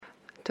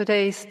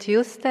Today is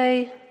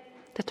Tuesday,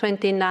 the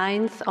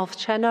 29th of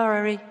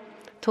January,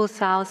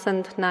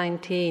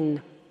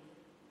 2019.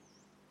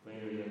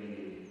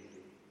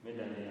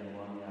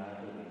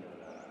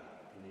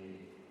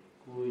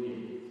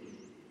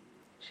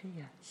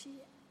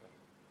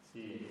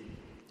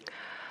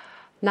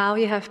 Now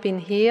you have been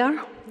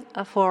here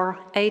for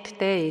 8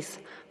 days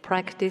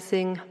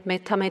practicing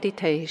metta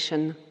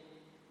meditation.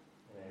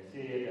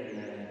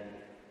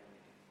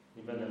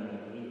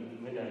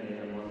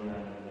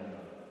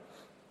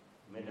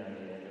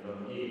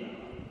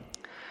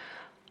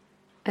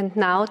 And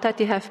now that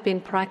you have been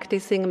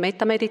practicing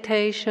metta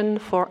meditation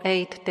for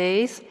 8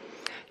 days,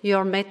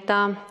 your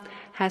metta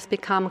has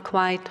become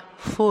quite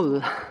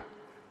full.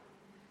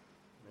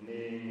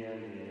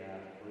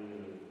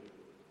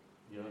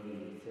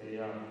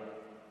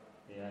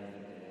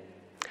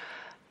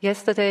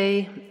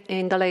 Yesterday,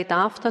 in the late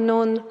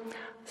afternoon,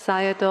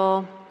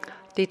 Sayadaw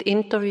did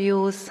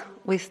interviews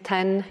with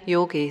 10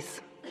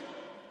 yogis.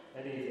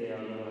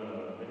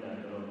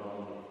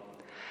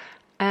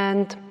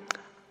 And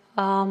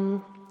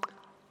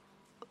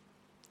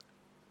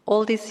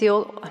all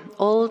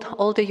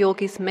the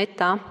yogis'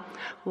 metta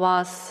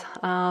was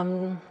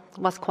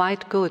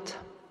quite good.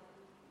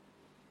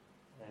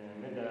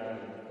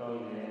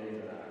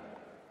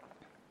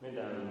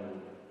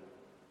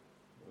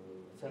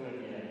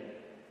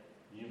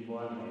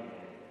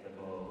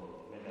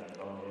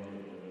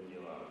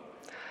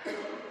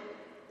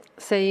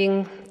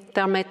 Saying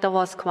their metta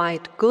was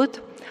quite good,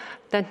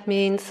 that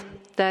means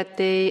that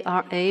they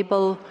are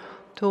able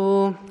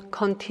to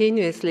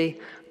continuously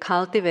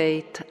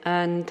cultivate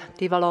and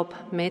develop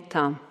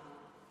metta.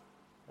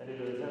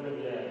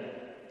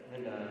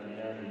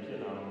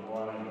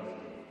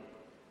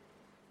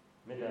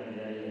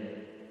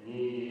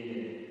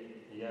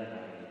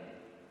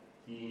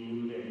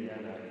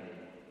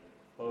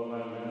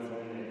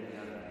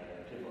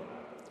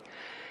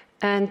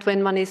 And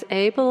when one is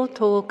able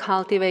to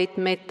cultivate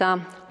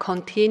metta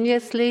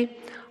continuously,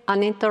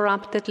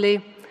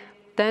 uninterruptedly,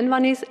 then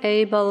one is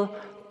able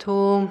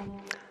to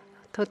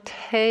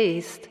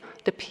taste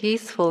the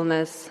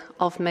peacefulness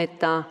of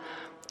metta,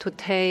 to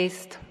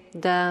taste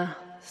the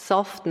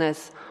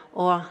softness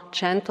or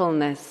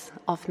gentleness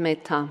of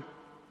metta.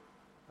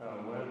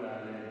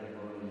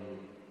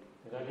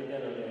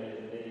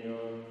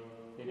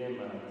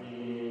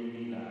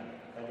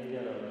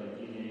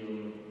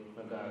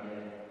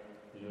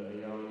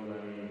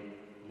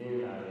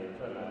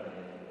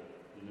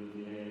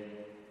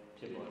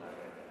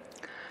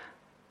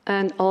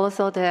 And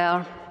also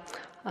there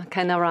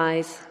can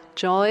arise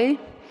joy,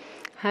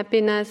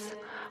 happiness,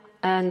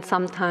 and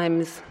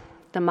sometimes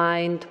the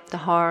mind, the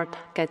heart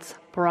gets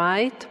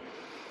bright.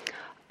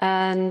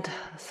 And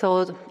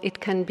so it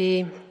can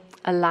be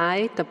a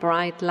light, a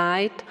bright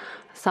light.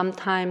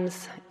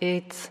 Sometimes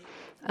it's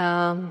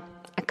a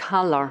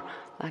color,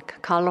 like a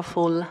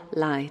colorful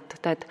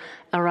light that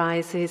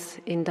arises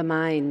in the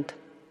mind.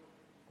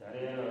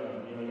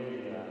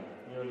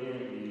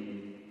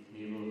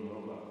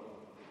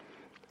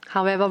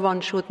 However,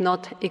 one should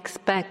not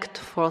expect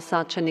for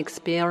such an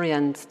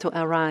experience to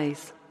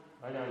arise.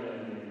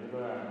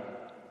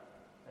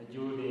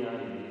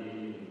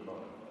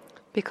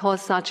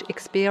 Because such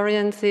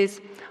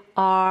experiences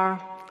are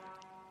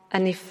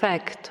an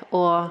effect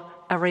or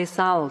a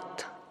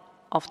result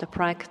of the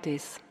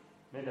practice.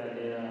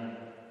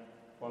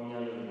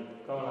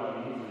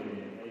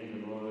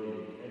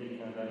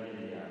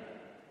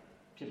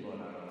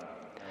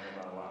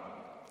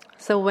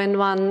 So when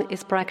one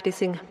is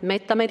practicing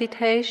metta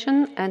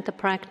meditation and the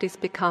practice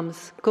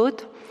becomes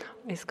good,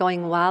 is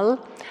going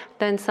well,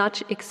 then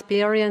such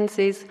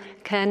experiences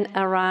can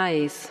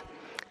arise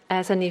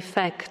as an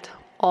effect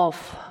of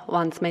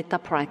one's metta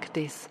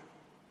practice.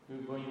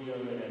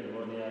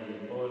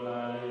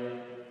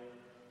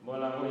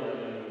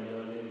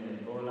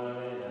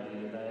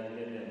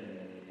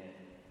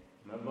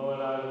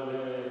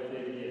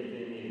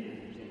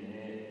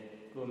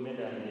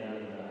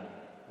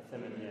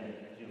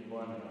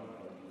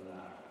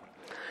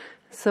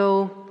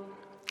 So,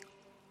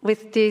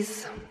 with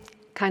these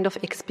kind of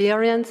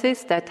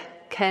experiences that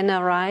can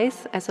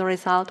arise as a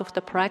result of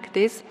the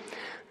practice,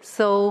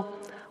 so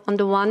on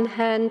the one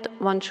hand,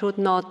 one should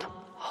not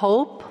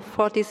hope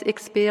for these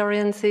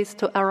experiences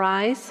to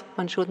arise,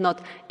 one should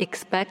not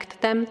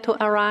expect them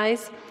to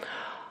arise,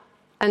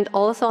 and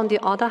also on the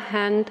other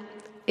hand,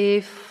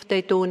 if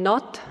they do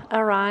not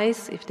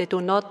arise, if they do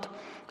not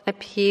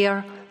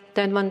appear,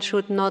 then one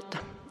should not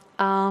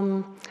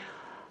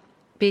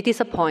be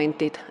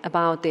disappointed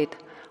about it.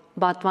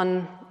 But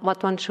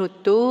what one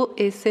should do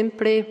is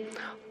simply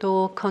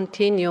to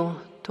continue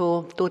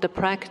to do the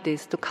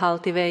practice, to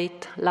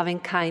cultivate loving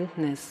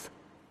kindness.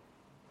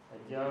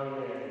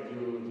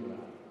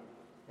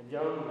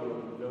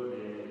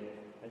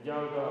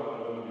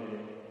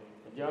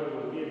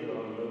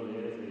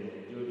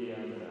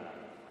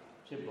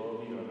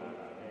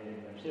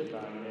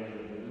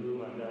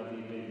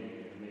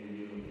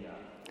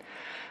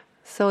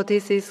 So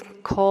this is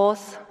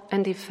cause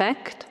and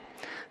effect.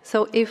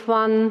 So if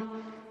one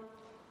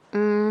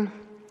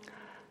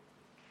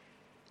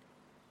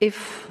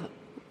if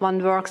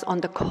one works on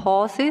the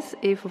causes,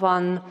 if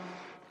one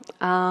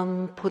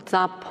puts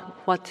up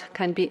what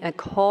can be a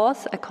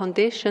cause, a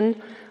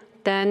condition,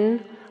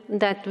 then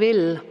that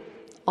will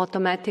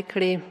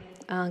automatically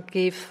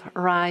give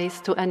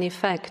rise to an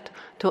effect,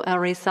 to a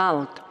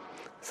result.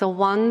 So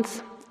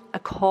once a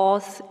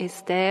cause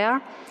is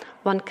there,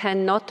 one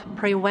cannot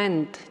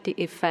prevent the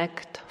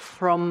effect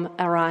from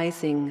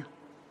arising.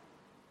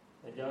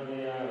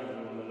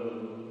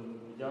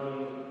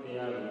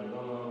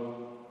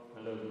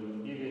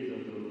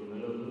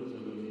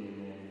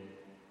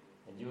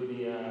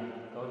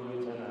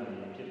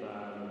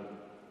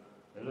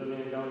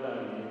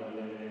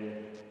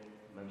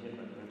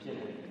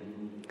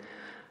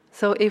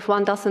 So if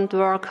one doesn't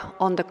work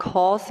on the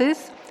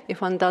causes,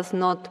 if one does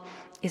not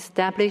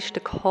establish the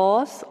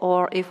cause,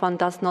 or if one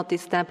does not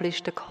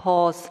establish the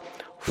cause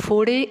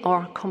fully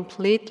or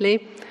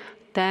completely,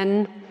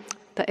 then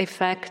the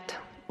effect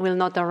will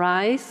not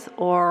arise,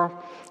 or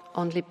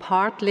only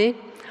partly.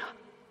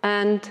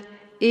 And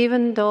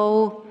even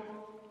though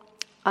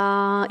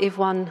if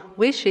one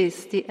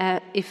wishes the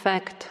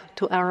effect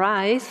to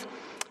arise,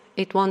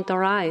 it won't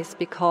arise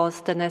because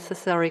the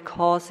necessary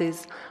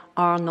causes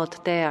are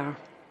not there.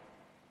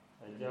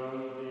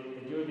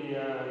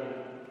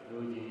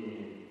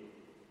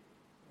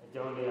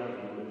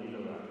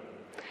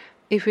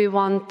 If we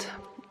want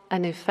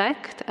an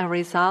effect, a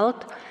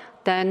result,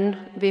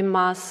 then we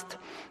must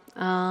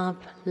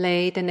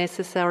lay the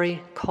necessary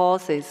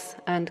causes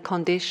and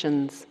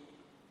conditions.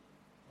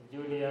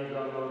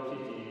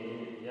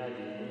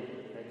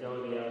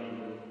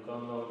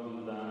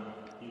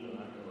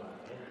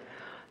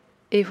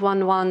 If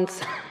one wants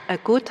a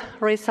good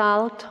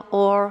result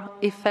or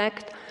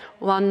effect,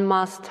 one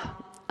must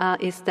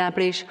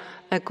establish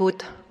a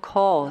good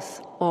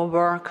cause or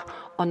work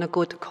on a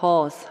good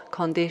cause,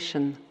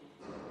 condition.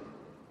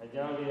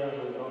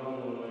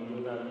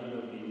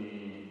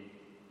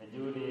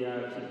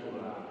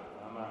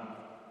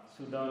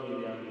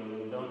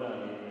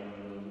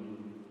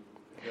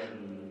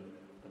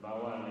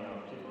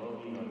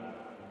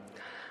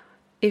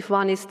 If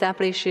one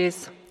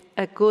establishes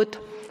a good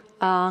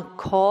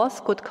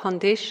cause, good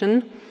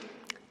condition,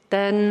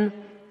 then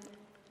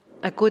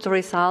a good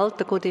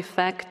result, a good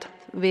effect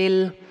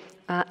will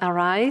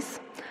arise.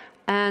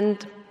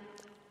 And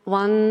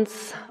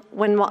once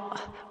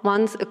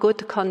a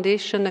good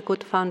condition, a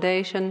good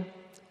foundation,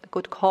 a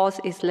good cause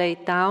is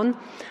laid down,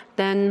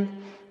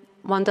 then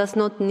one does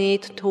not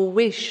need to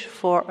wish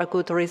for a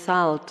good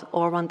result,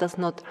 or one does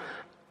not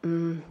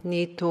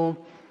need to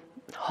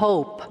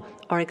hope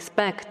or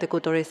expect a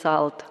good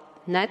result.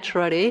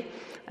 Naturally,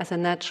 as a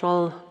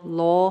natural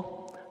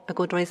law, a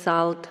good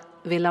result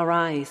will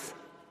arise.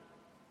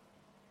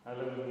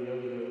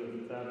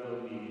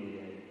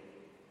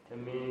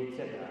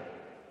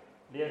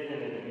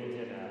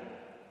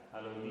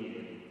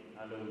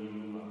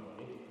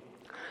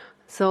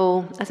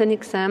 So, as an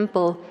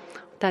example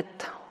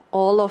that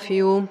all of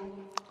you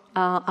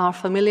are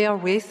familiar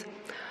with,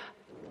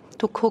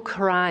 to cook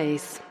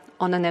rice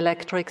on an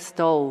electric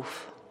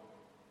stove.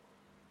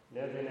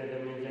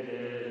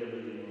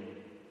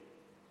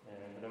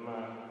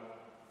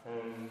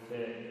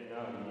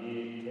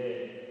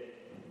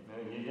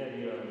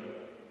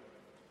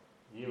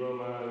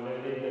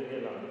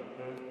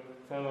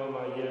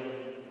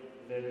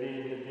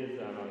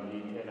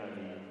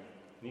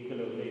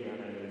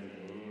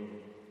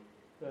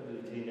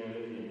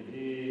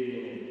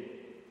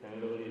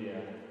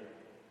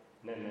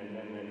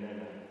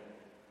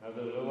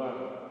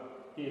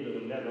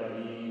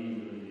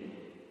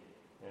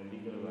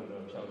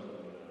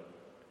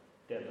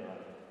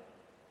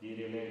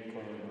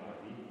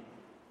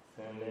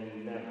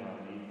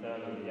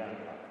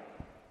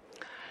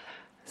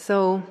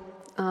 So,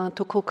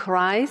 to cook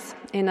rice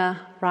in a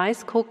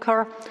rice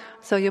cooker,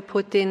 so you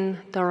put in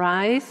the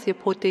rice, you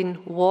put in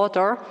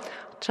water,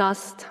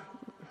 just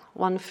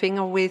one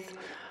finger width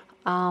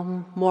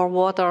more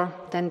water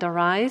than the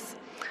rice,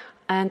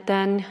 and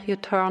then you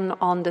turn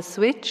on the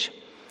switch,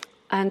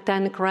 and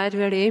then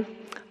gradually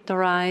the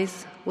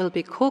rice will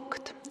be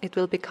cooked, it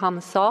will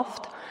become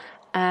soft,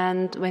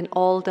 and when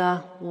all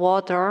the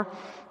water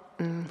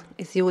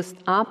is used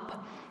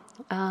up,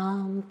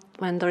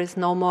 when there is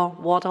no more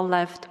water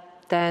left,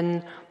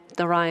 then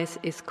the rice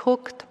is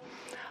cooked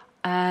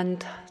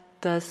and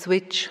the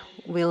switch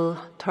will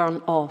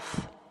turn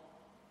off.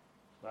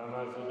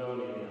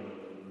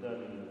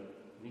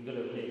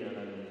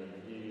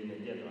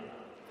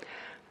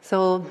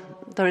 So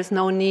there is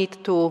no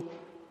need to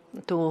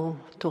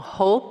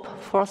hope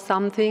for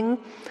something.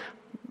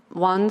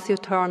 Once you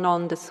turn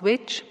on the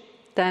switch,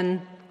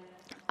 then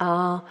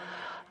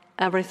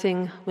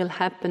everything will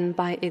happen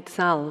by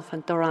itself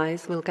and the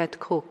rice will get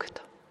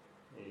cooked.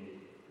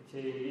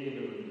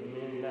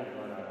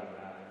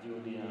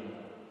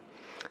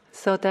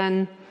 So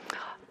then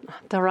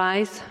the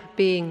rice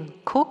being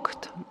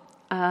cooked,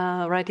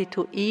 ready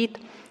to eat,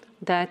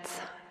 that's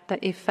the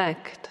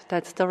effect,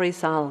 that's the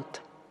result.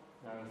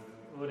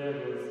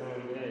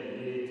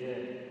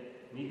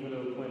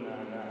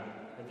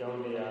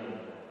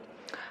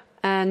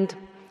 and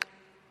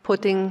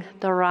putting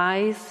the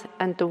rice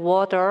and the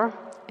water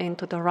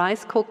into the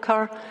rice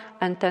cooker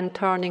and then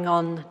turning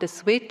on the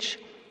switch.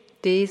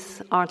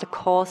 These are the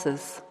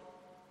causes.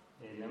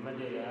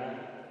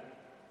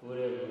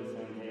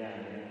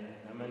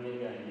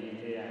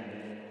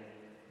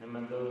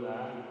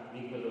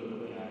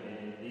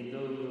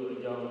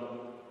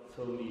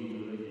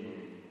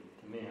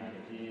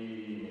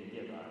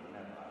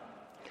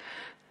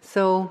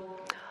 So,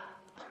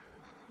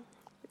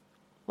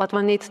 what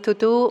one needs to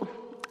do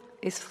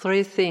is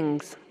 3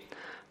 things.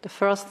 The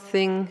first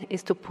thing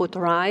is to put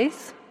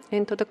rice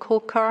into the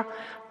cooker.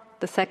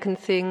 The second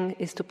thing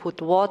is to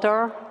put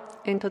water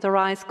into the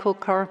rice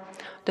cooker.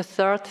 The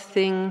third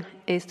thing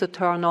is to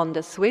turn on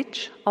the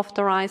switch of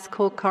the rice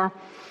cooker.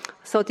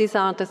 So these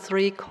are the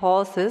 3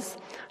 causes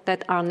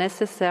that are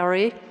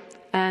necessary,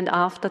 and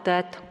after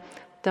that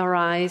the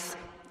rice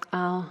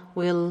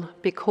will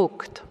be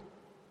cooked.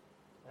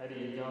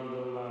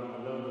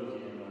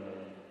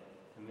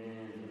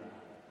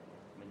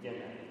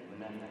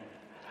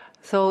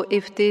 So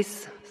if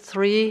these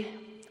 3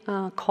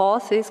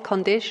 causes,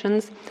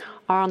 conditions,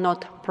 are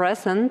not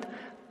present,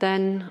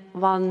 then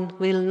one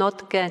will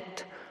not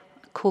get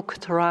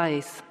cooked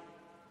rice.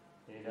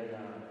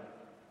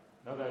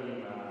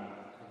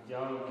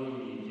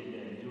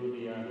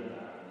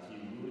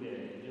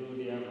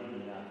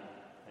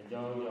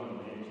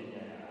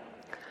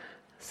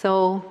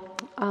 So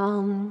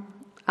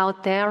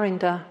out there in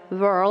the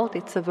world,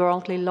 it's a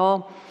worldly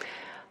law,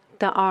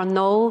 there are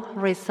no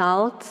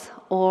results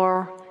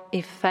or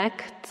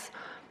effects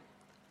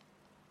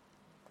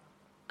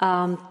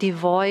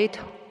devoid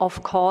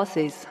of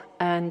causes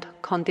and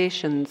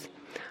conditions.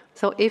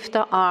 So if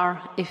there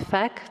are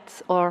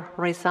effects or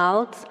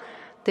results,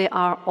 they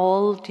are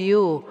all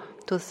due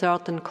to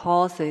certain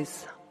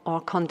causes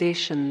or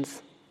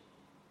conditions.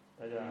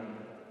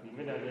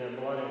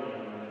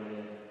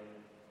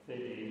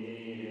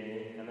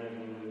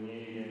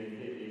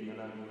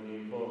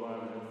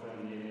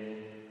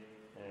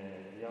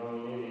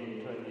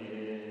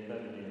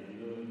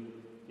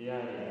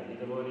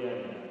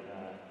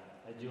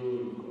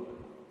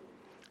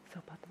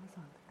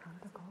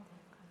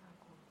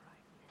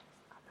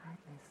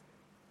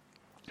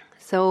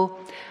 So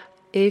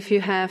if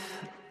you have,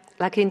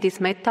 like in this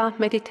metta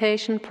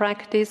meditation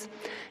practice,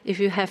 if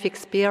you have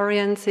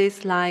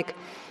experiences like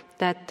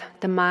that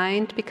the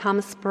mind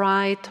becomes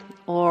bright,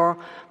 or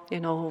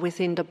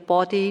within the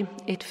body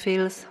it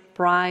feels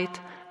bright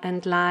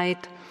and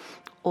light,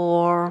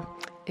 or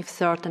if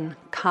certain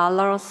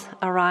colors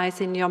arise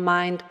in your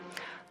mind,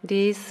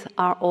 these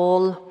are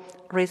all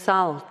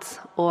results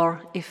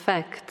or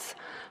effects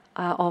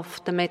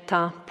of the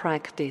metta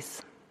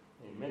practice.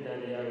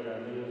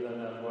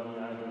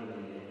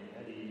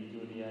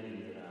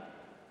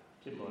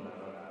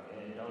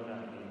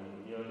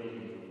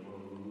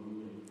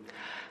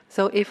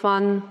 So if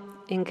one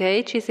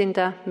engages in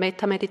the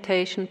metta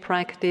meditation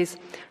practice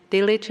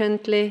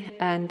diligently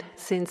and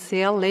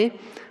sincerely,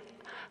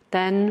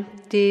 then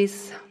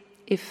these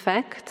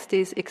effects,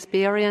 these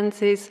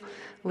experiences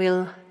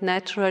will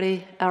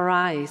naturally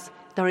arise.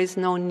 There is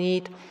no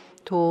need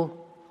to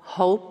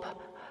hope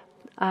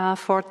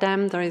for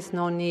them, there is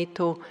no need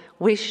to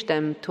wish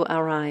them to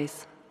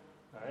arise.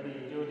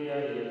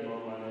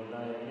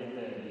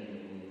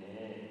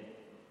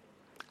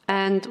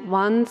 And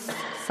once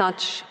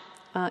such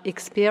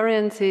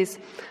experiences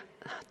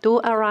do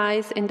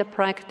arise in the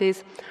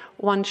practice,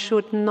 one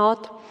should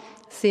not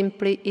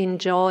simply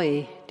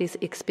enjoy these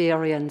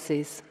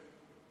experiences.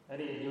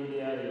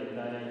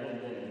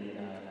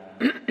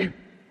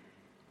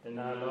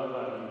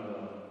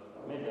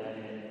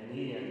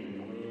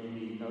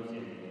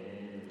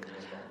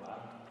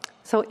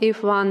 So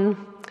if one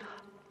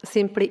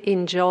simply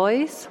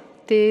enjoys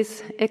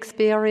these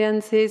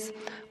experiences,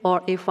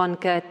 or if one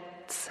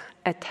gets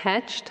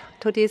attached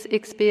to these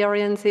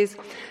experiences,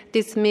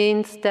 this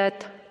means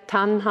that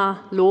tanha,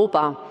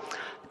 lobha,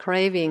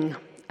 craving,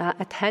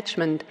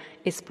 attachment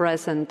is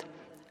present.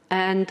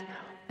 And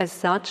as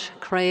such,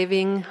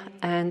 craving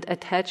and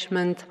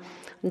attachment,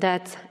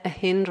 that's a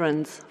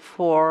hindrance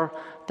for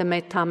the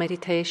metta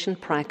meditation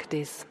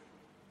practice.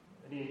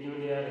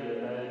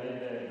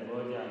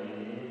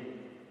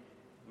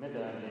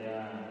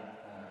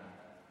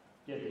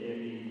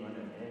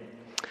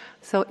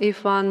 So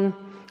if one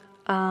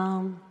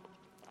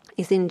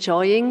is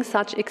enjoying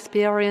such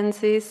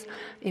experiences,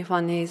 if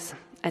one is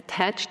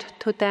attached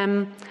to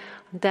them,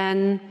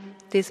 then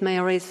this may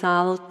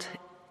result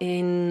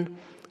in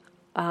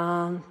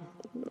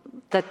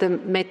that the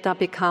metta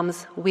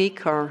becomes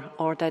weaker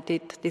or that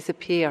it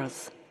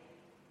disappears.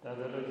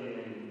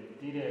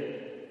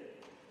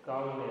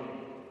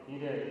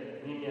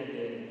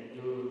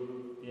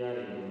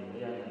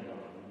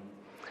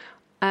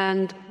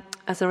 And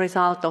as a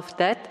result of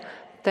that,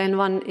 then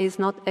one is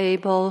not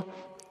able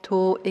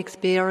to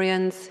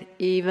experience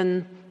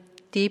even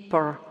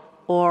deeper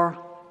or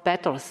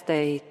better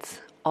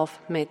states of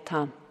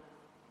metta.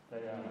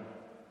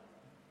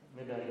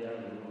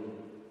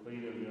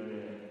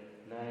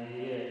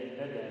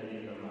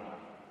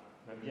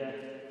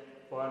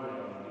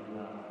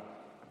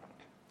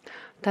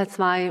 That's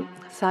why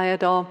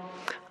Sayadaw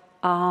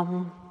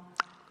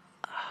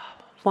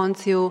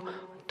wants you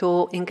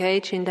to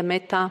engage in the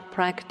metta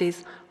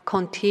practice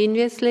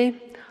continuously,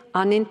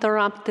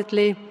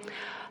 uninterruptedly,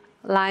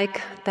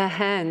 like the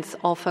hands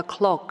of a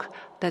clock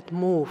that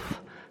move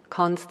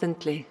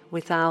constantly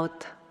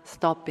without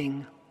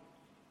stopping.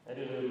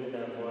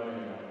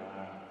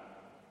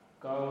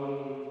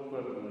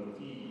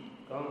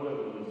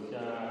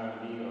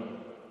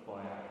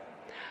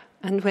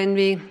 And when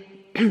we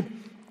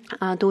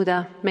do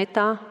the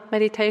metta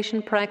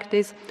meditation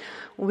practice,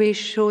 we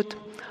should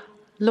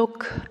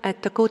look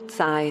at the good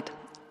side,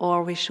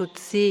 or we should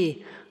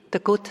see the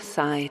good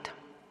side.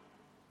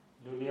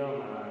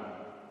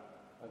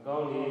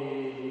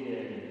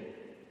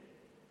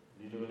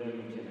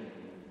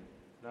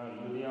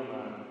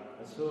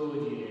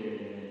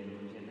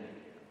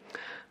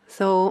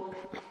 So,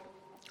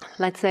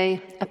 let's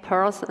say a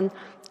person,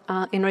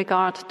 in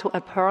regard to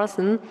a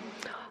person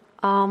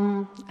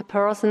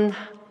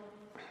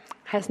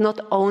has not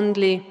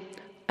only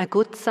a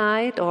good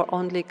side or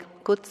only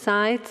good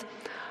sides,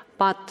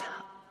 but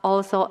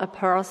also a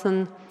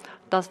person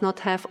does not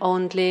have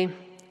only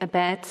a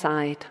bad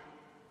side.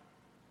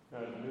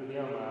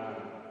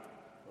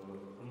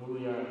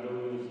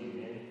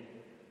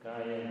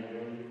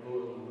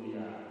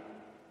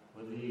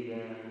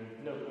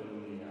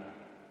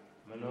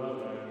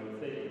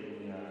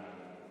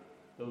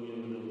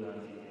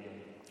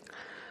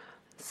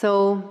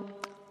 So,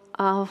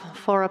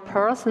 for a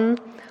person,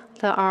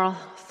 there are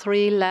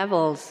 3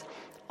 levels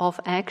of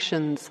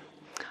actions.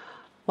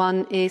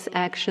 One is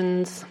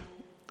actions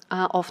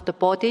of the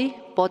body,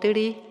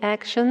 bodily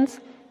actions.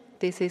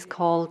 This is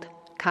called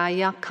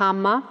kaya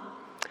kamma.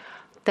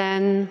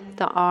 Then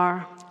there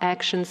are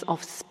actions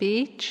of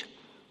speech.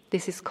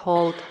 This is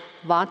called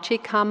vachi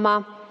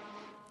kamma.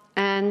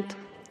 And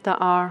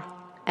there are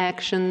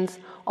actions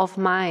of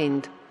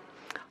mind,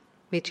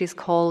 which is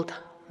called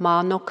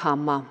mano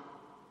kamma.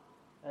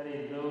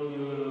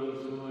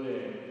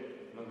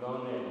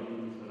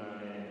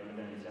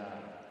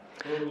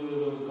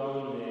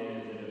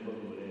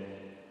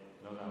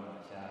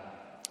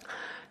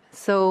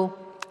 So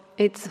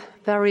it's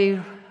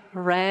very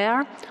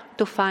rare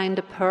to find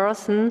a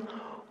person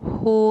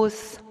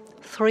whose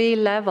 3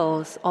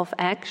 levels of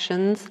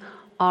actions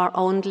are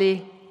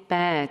only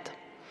bad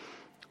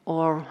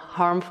or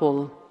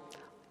harmful.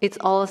 It's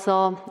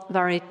also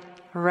very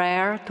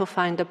rare to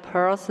find a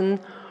person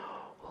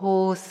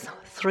whose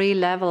 3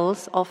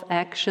 levels of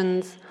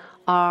actions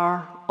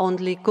are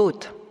only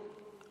good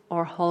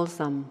or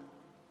wholesome.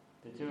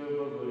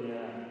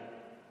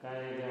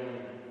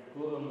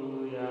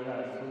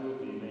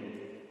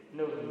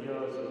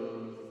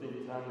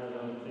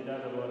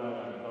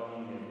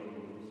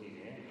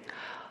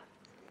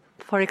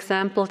 For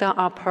example, there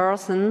are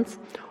persons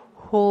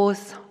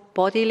whose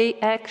bodily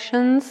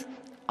actions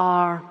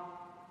are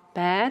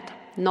bad,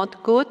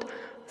 not good,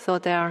 so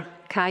their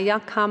kaya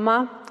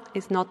kamma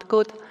is not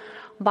good,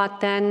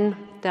 but then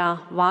their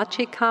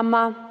vachi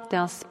kamma,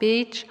 their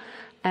speech,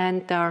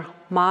 and their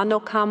mano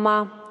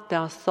kamma,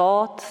 their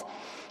thoughts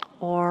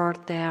or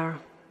their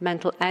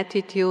mental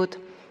attitude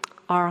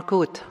are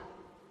good.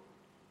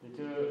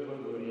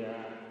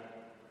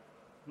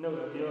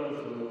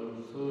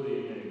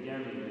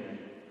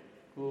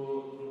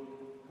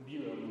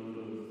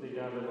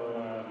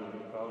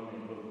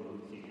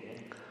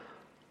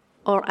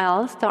 Or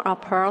else there are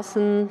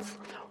persons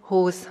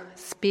whose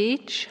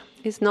speech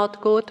is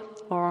not good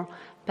or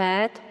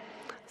bad,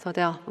 so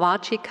their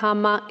vachi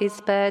kamma is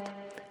bad.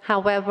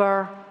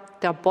 However,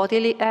 their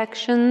bodily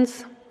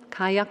actions,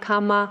 kaya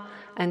kamma,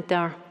 and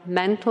their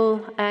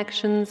mental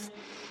actions,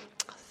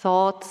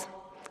 thoughts,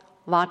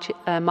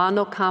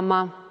 mano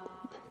kamma,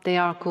 they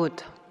are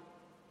good.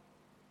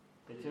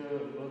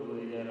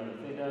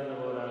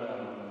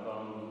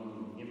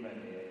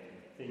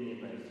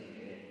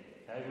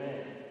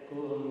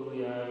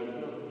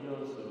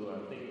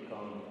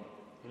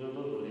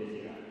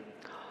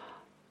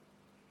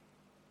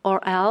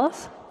 Or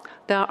else,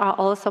 there are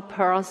also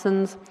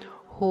persons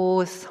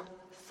whose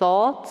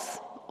thoughts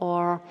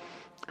or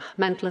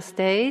mental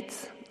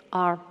states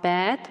are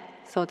bad,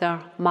 so their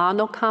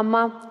mano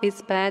kamma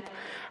is bad.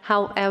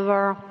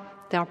 However,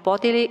 their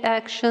bodily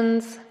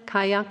actions,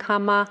 kaya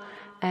kamma,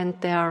 and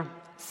their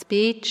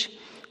speech,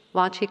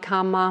 vachi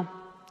kamma,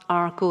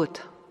 are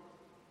good.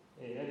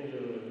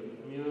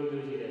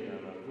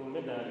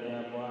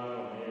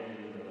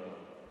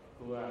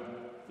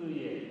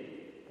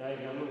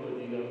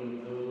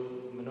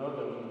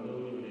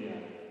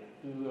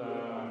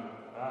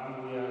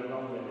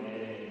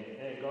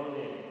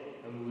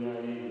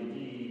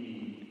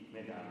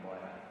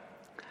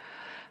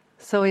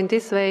 So in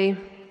this way,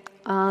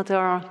 there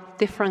are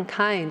different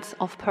kinds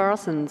of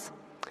persons.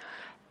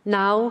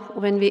 Now,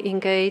 when we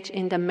engage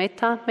in the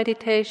metta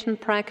meditation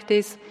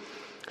practice,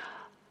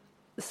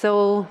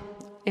 so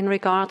in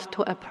regard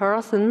to a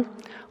person,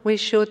 we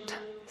should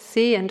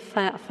see and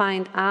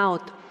find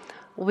out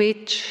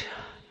which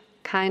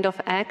kind of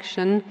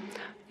action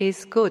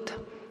is good.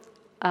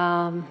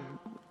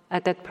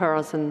 at that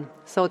person.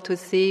 So to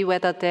see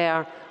whether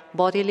their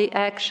bodily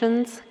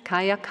actions,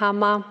 kaya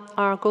kamma,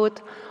 are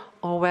good,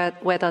 or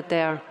whether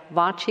their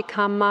vachi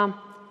kamma,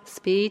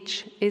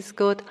 speech, is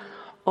good,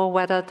 or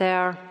whether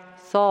their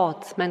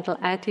thoughts, mental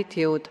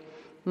attitude,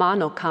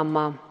 mano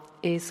kamma,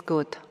 is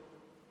good.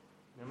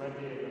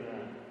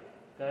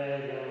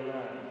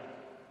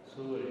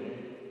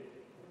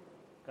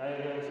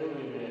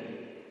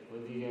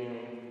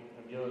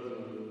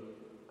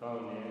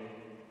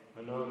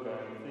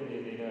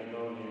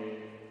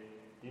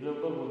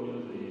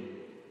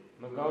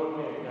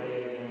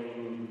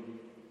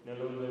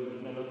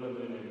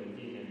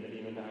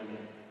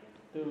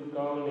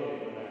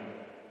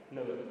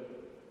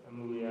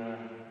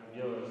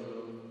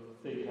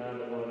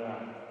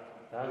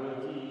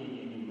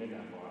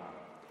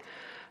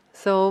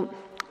 So,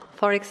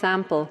 for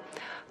example,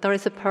 there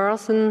is a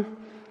person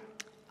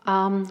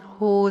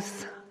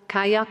whose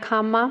kaya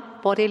kamma,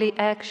 bodily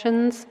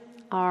actions,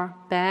 are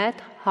bad,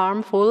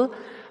 harmful,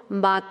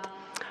 but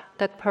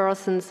that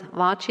person's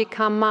vachi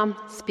kamma,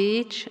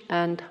 speech,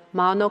 and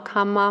mano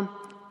kamma,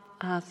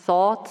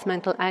 thoughts,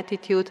 mental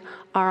attitude,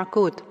 are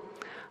good.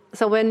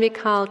 So when we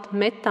called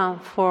metta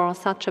for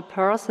such a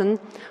person,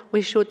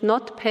 we should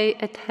not pay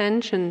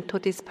attention to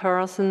this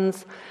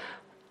person's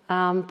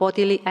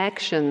bodily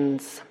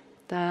actions,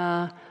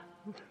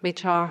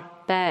 which are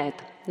bad,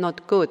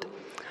 not good.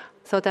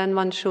 So then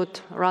one should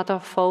rather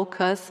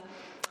focus,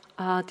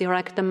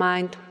 direct the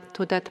mind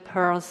to that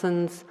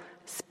person's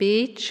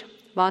speech,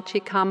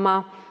 vachi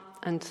kamma,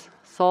 and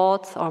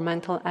thoughts or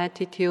mental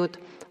attitude,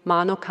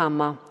 mano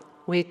kamma,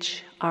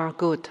 which are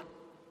good.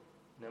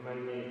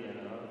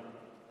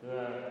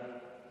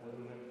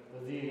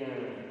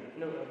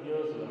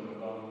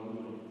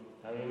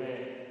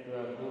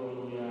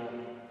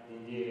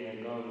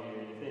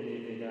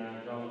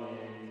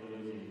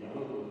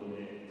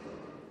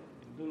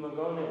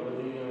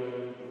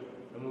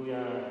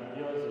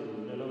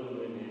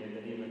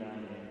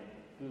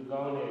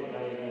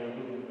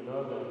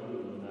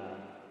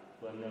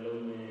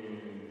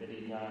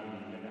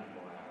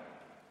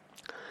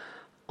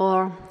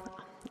 Or,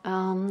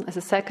 as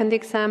a second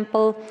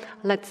example,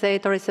 let's say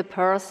there is a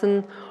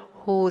person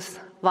whose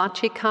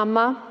vachi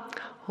kamma,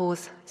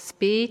 whose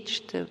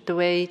speech, the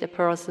way the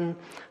person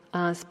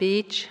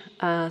speaks,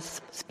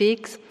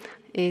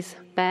 is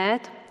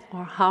bad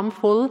or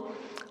harmful,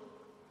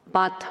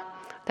 but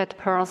that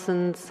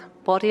person's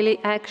bodily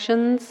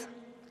actions,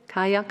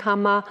 kaya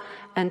kamma,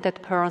 and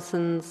that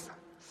person's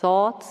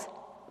thoughts,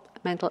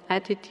 mental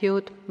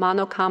attitude,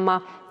 mano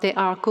kamma, they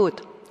are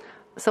good.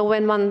 So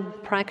when one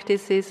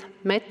practices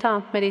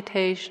metta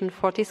meditation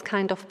for this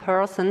kind of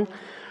person,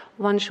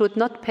 one should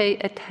not pay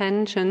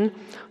attention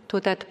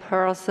to that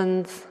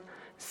person's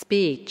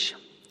speech,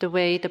 the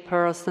way the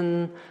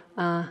person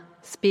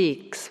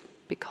speaks,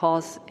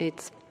 because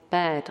it's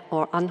bad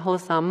or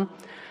unwholesome.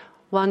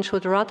 One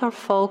should rather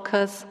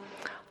focus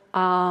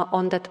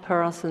on that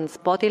person's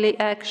bodily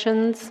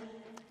actions,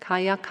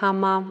 kaya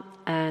kamma,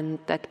 and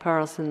that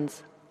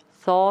person's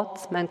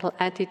thoughts, mental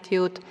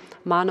attitude,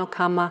 mano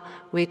kamma,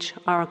 which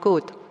are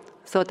good.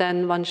 So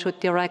then one should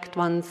direct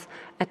one's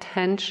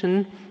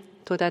attention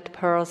to that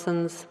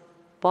person's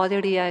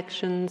bodily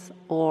actions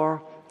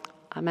or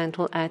a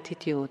mental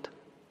attitude.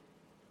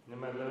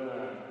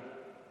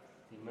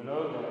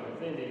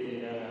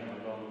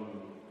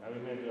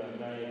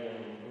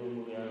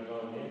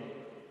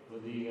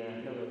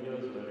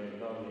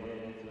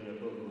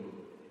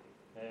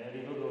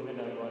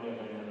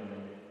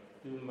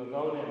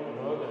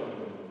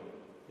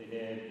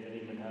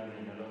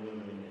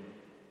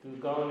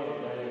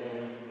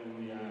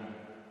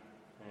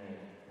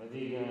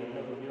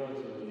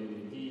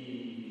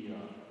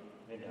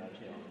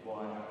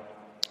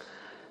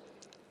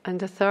 And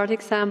the third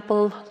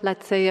example,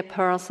 let's say a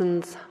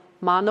person's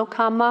mano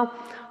kamma,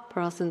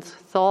 person's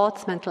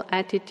thoughts, mental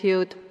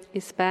attitude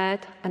is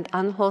bad and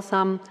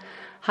unwholesome.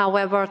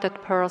 However,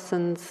 that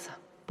person's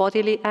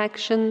bodily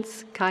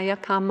actions, kaya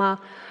kamma,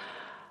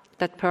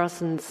 that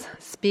person's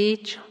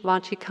speech,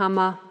 vachi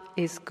kamma,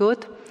 is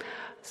good.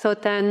 So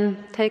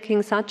then,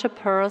 taking such a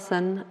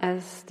person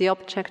as the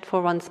object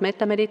for one's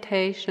metta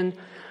meditation,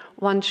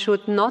 one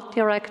should not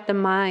direct the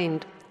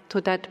mind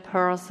to that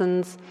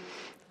person's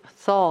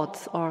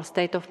thoughts or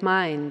state of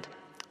mind,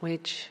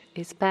 which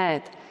is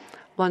bad.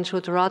 One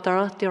should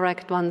rather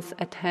direct one's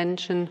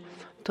attention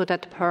to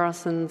that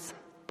person's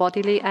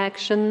bodily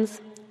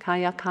actions,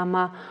 kaya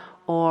kamma,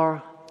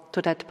 or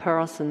to that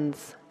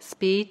person's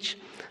speech,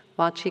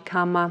 vachi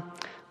kamma,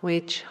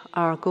 which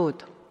are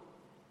good.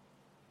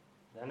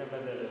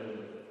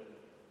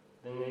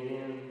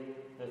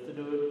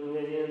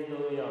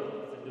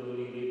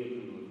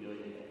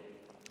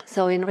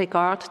 So in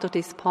regard to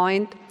this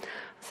point,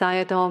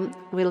 Sayadaw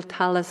will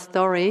tell a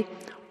story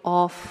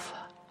of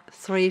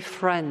 3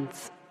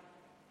 friends.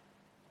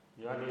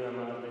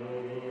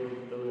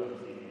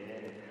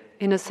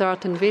 In a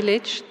certain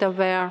village, there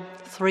were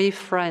 3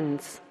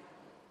 friends.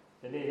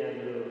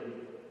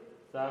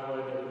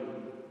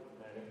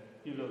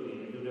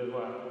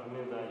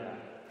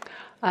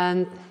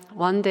 And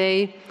one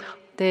day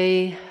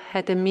they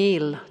had a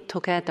meal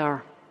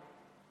together.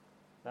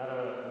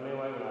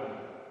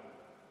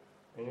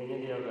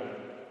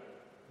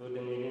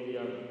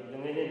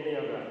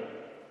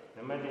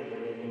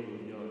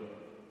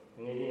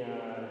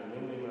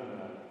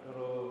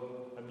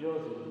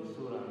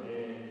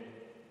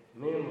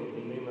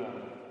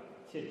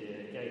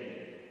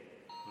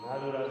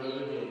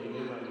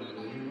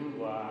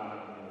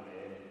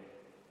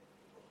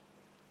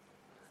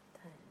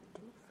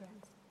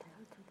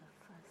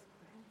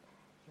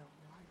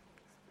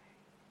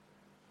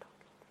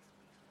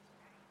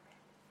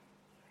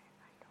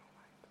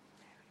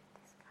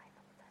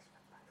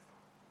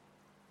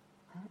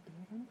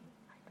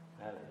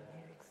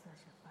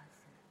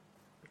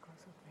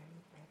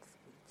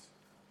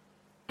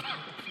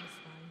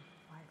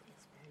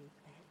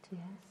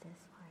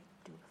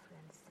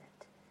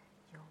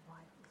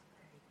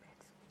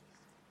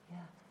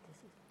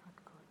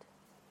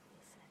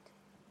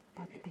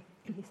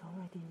 He's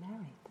already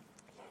married.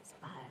 Yes,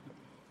 but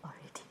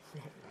already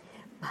married.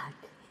 But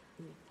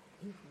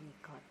if we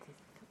got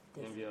this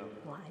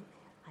wife,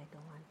 I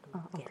don't want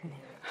to get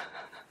married.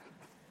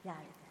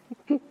 Yeah.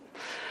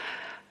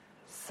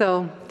 So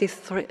these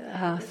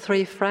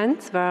three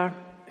friends were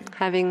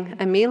having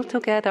a meal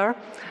together,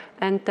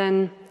 and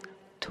then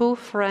two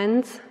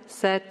friends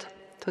said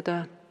to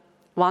the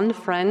one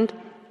friend,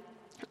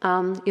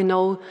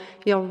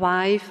 your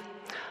wife,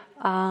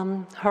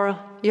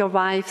 your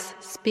wife's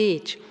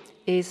speech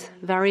is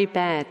very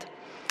bad.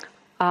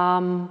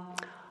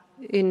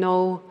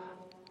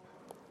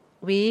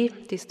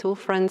 These two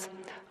friends,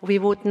 we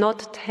would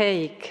not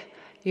take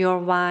your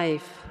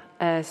wife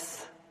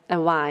as a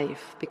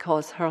wife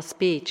because her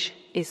speech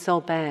is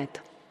so bad.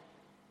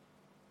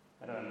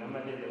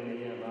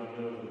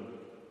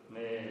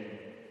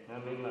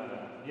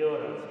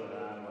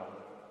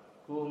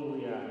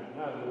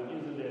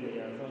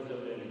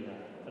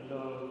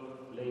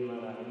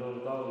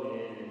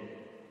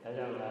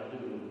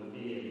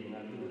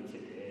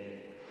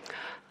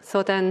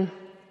 So then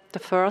the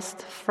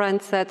first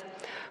friend said,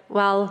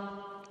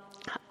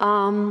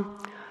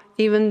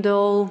 even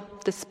though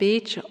the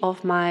speech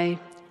of my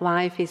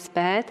wife is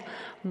bad,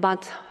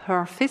 but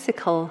her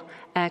physical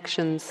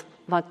actions,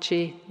 what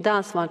she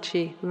does, what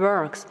she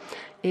works,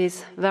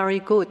 is very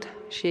good.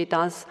 She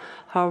does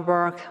her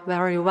work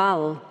very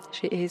well.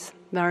 She is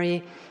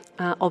very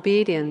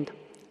obedient.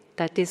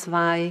 That is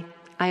why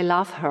I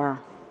love her.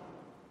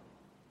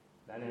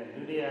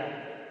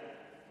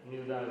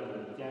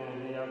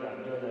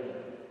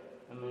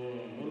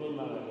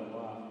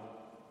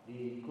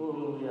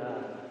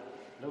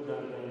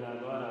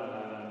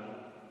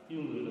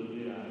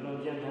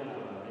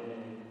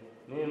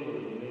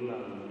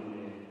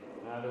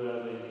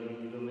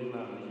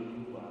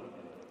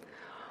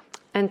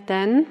 And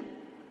then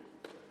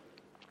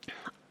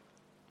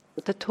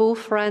the two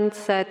friends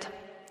said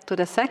to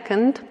the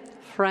second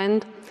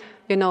friend,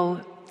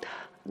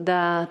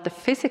 the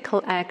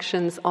physical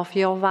actions of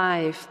your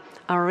wife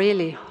are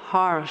really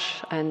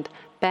harsh and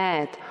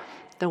bad.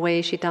 The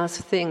way she does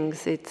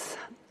things, it's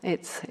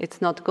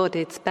not good,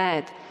 it's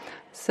bad.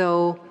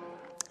 So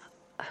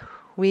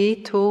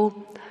we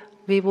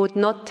would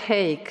not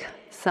take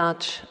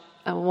such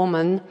a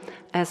woman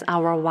as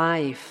our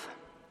wife.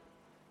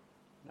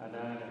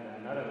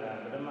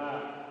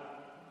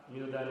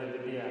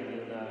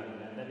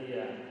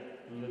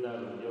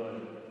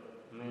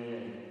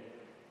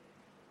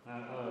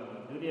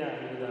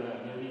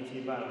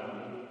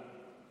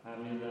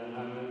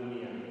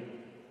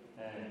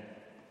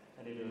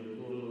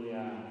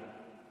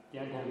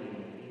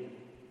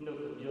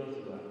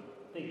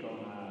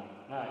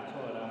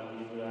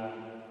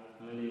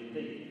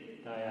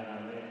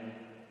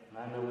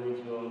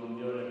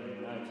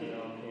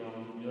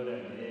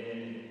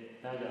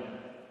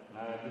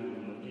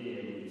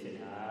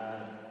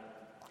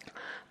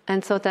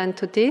 And so then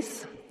to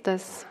this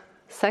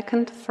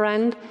second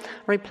friend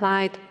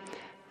replied,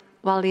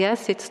 well,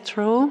 yes, it's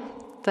true.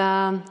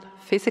 The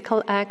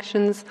physical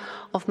actions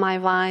of my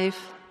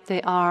wife,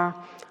 they are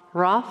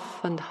rough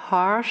and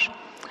harsh.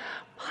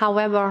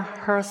 However,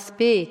 her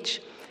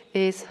speech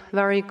is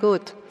very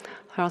good.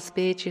 Her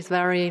speech is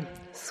very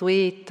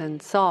sweet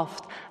and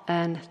soft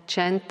and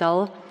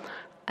gentle,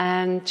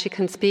 and she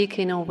can speak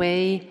in a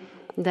way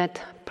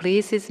that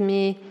pleases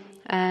me,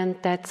 and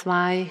that's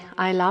why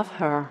I love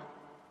her.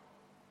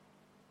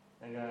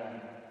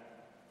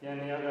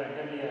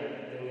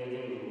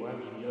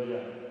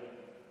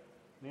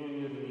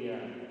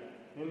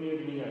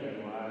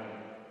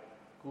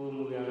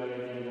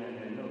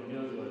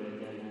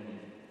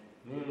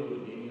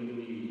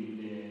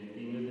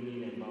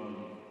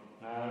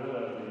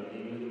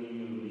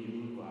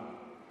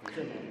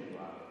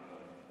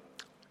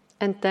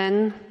 And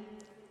then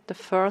the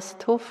first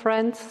two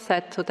friends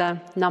said to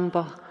the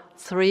number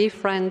 3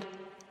 friend,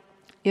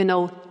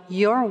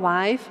 your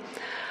wife,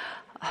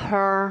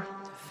 her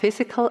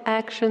physical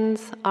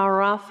actions are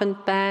rough and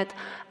bad,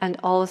 and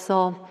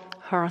also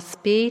her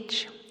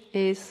speech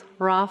is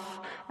rough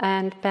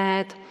and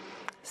bad.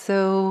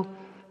 So,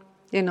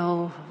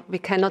 we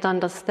cannot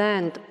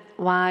understand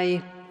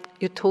why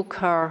you took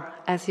her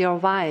as your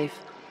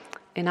wife.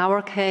 In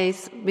our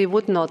case, we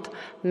would not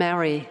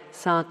marry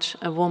such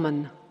a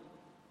woman.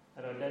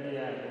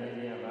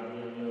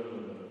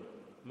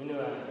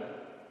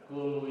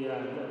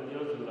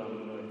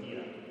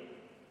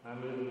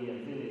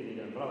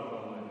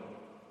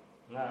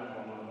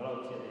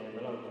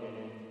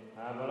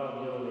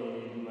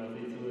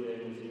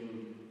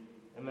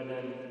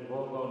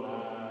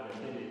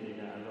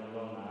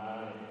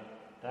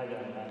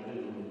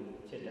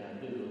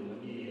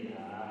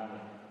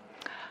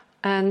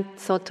 And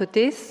so to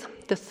this,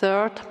 the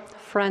third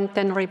friend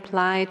then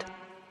replied,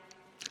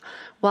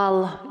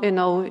 well,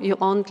 you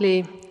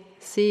only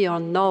see or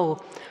know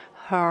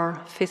her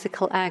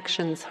physical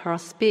actions, her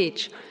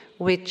speech,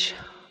 which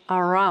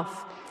are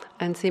rough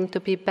and seem to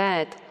be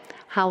bad.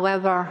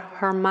 However,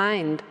 her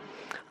mind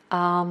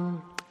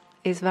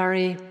is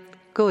very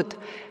good.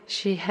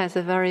 She has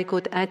a very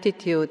good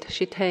attitude.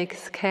 She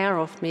takes care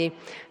of me.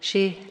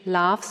 She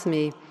loves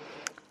me.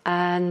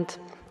 And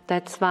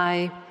that's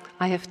why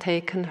I have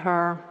taken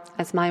her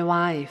as my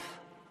wife.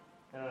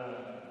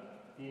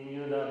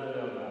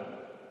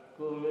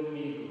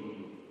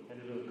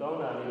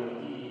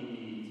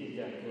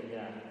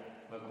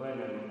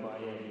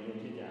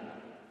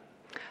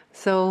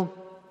 So,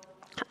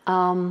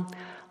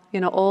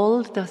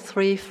 all the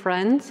three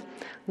friends,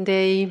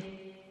 they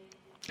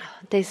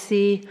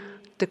see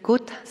the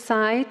good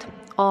side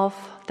of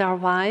their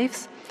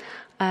wives,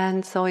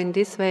 and so in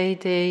this way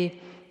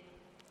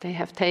they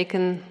have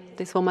taken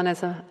this woman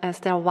as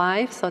their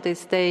wife, so they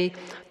stay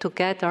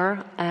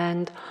together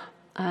and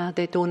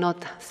they do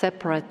not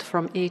separate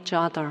from each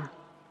other.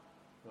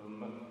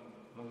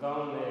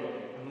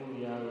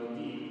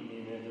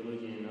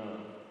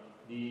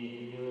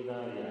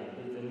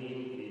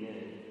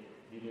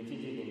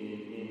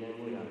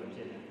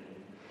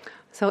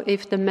 So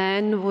if the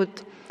men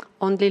would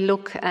only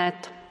look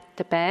at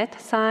the bad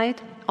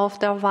side of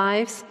their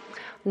wives,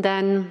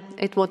 then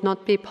it would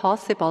not be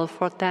possible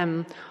for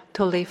them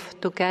to live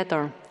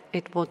together.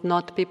 It would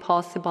not be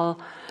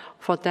possible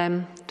for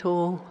them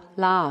to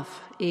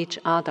love each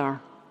other.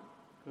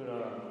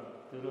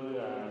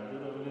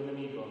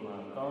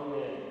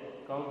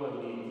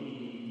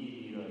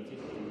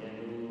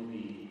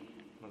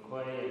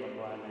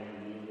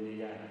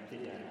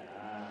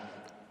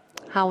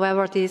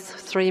 However, these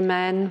three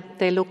men,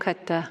 they look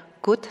at the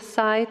good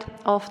side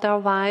of their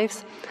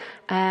wives,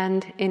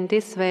 and in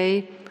this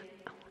way,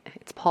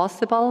 it's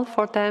possible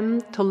for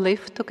them to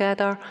live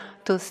together,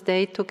 to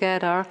stay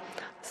together.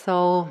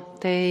 So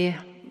they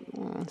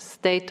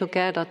stay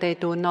together, they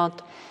do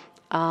not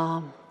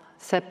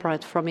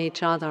separate from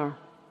each other.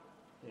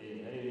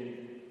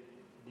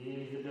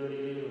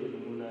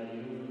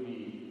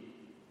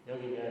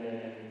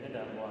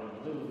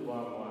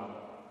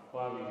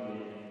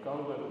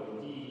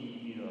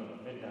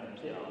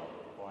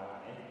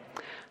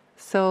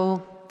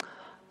 So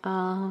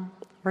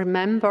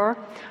remember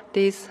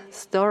this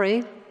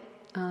story,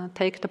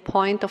 take the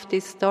point of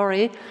this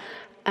story,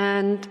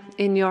 and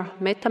in your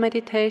metta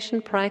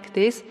meditation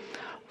practice,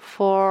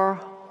 for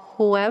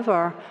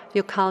whoever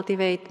you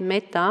cultivate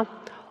metta,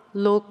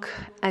 look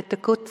at the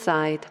good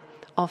side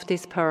of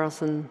this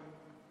person.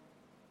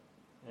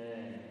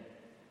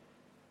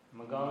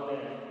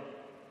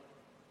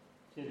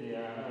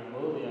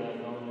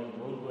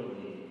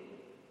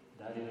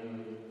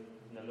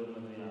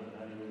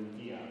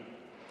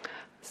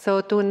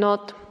 So do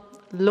not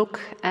look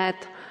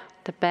at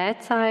the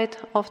bad side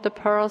of the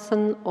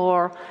person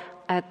or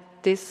at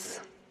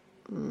these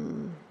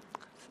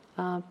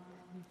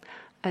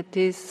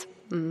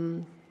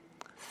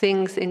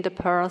things in the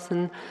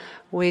person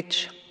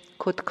which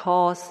could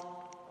cause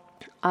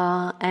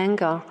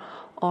anger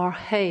or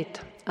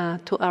hate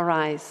to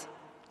arise.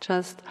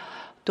 Just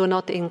do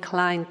not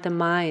incline the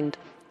mind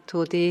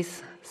to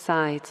these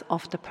sides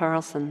of the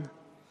person.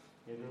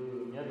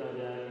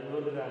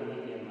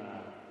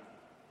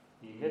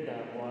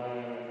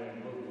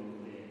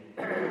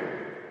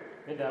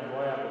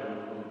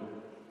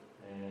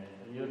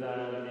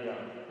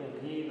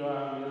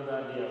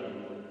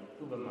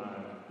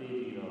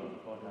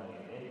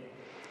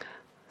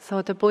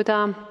 So the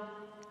Buddha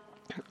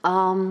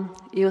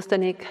used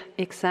an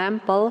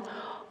example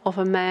of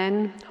a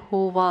man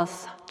who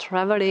was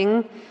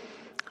traveling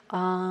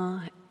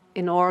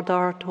in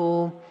order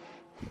to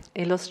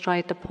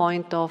illustrate the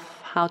point of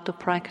how to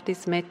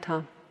practice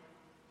metta.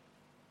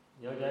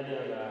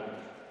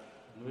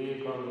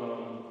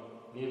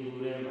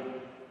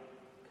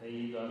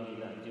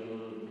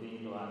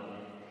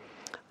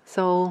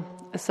 So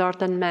a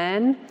certain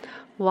man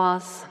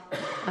was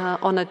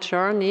on a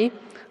journey,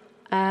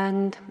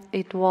 and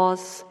it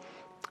was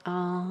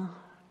on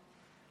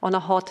a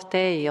hot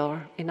day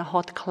or in a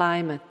hot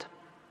climate.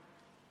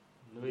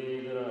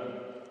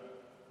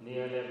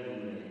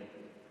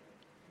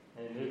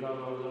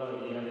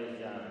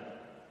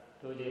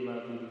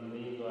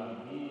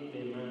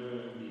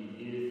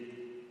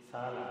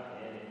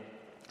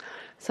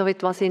 So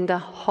it was in the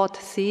hot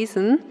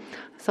season,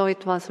 so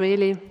it was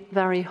really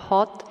very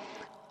hot,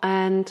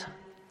 and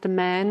the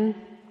man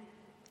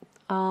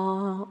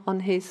on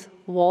his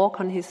walk,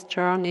 on his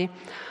journey,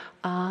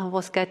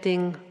 was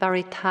getting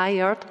very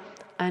tired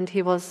and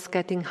he was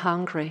getting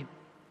hungry.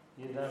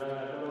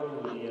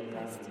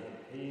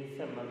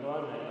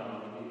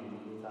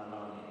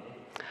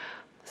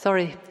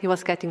 Sorry, he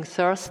was getting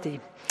thirsty.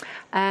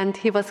 And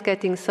he was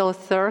getting so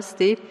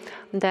thirsty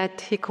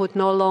that he could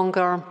no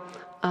longer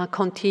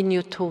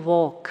continue to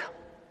walk.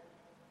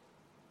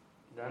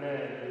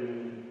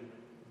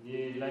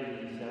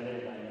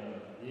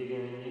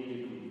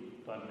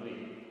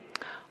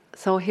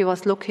 So he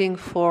was looking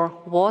for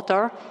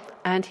water,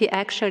 and he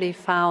actually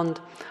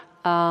found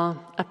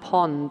a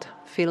pond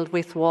filled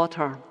with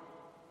water.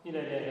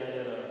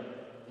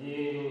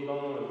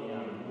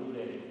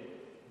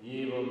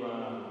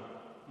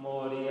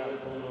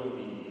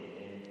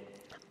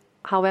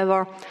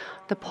 However,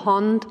 the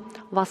pond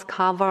was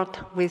covered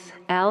with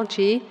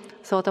algae,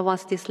 so there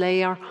was this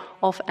layer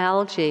of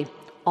algae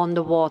on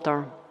the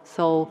water.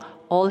 So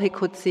all he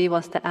could see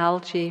was the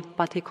algae,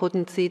 but he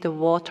couldn't see the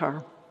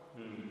water.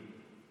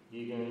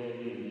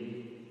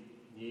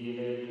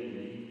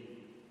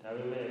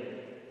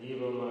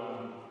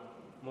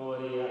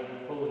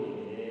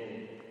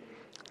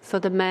 So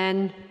the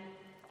man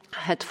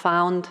had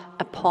found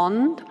a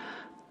pond,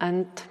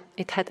 and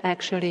it had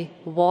actually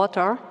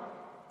water,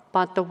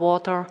 but the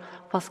water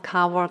was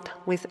covered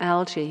with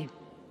algae.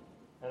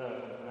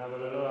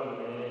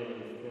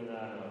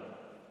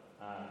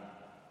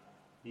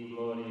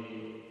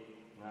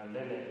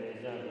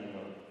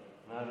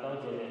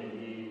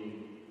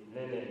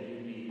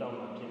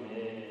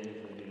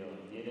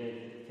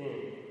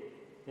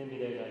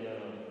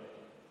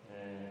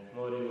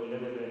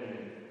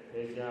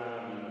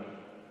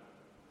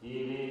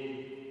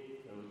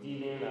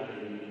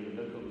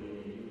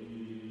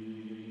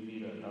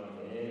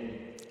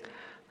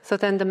 So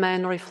then the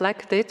man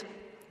reflected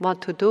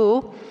what to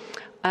do,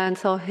 and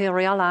so he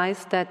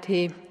realized that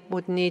he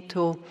would need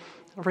to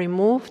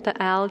remove the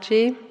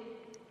algae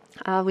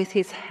with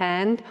his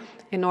hand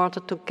in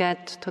order to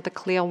get to the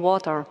clear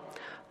water.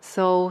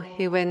 So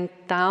he went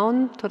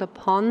down to the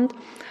pond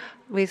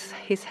with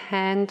his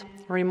hand,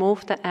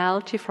 removed the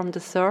algae from the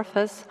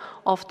surface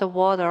of the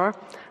water,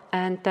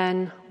 and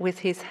then with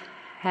his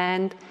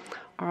hand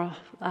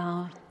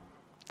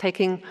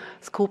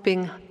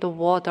scooping the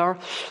water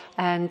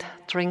and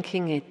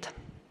drinking it.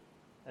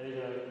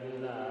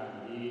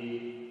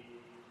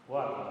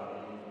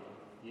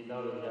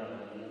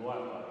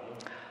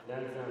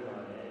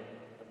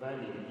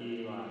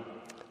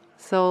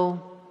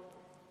 So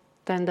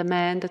then the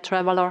man, the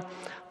traveler,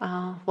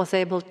 was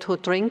able to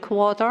drink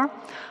water,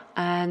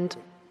 and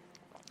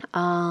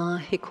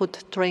he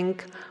could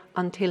drink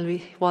until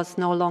he was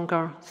no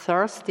longer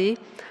thirsty,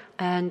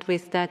 and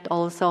with that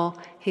also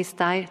his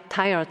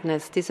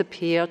tiredness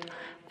disappeared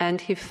and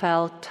he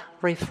felt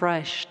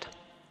refreshed.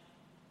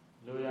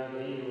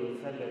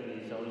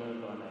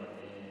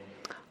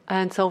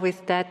 And so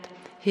with that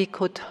he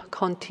could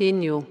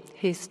continue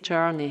his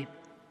journey.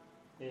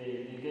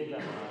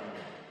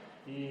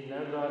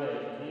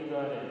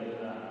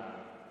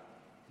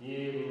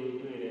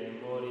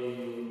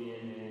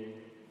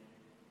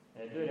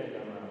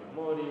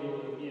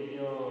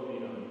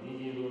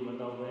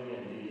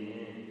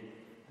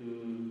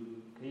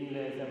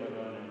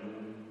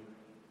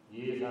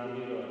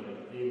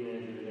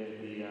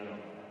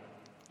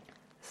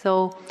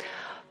 So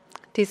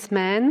this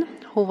man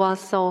who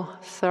was so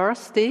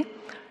thirsty,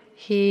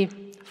 he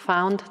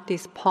found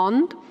this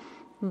pond,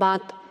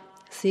 but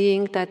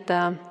seeing that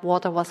the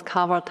water was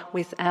covered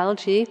with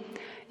algae,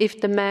 if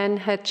the man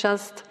had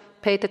just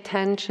paid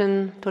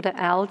attention to the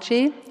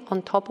algae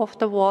on top of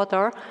the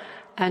water,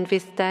 and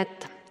with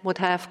that would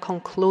have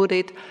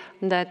concluded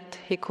that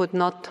he could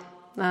not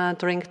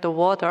drink the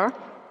water,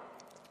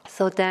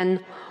 so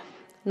then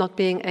not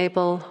being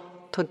able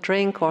to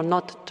drink or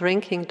not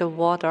drinking the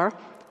water,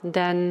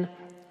 then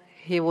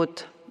he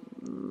would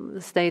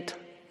stay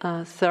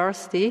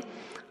thirsty,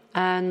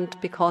 and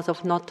because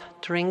of not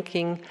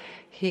drinking,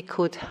 he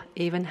could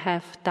even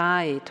have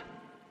died.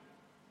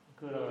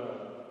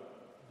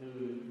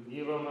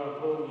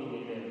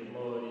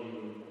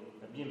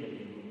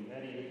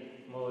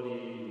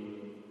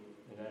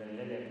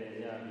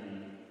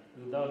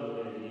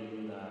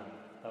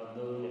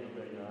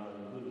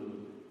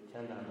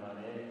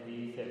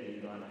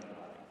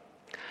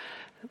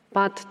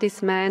 But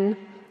this man,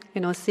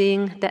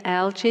 seeing the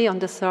algae on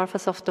the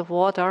surface of the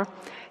water,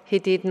 he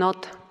did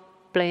not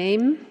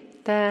blame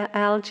the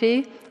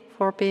algae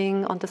for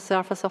being on the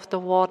surface of the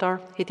water.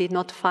 He did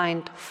not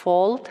find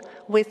fault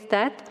with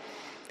that.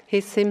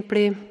 He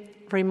simply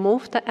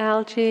removed the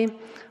algae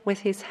with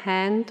his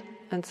hand,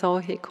 and so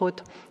he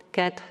could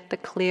get the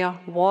clear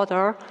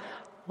water,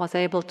 was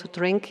able to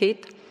drink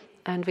it,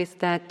 and with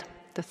that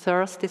the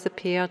thirst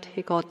disappeared,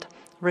 he got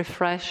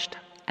refreshed,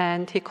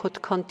 and he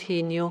could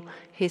continue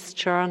his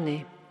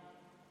journey.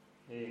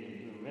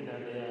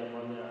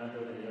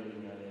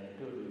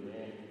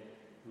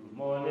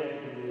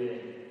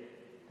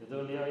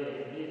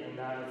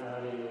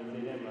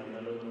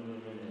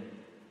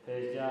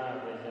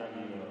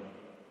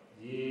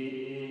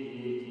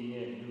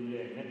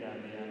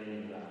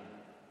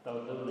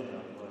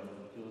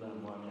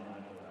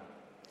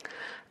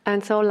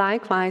 And so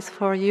likewise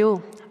for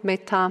you,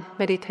 metta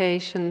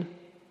meditation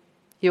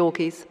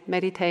yogis,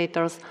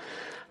 meditators,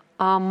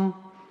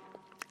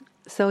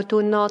 so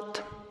do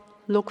not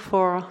look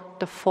for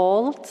the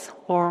faults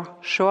or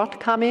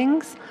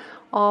shortcomings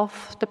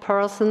of the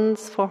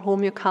persons for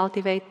whom you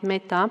cultivate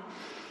metta,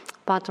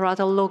 but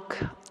rather look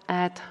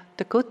at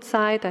the good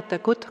side, at the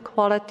good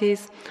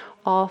qualities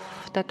of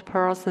that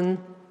person.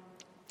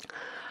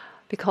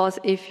 Because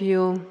if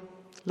you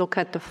look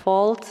at the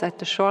faults, at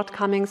the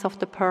shortcomings of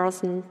the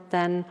person,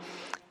 then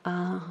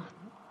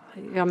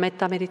your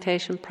metta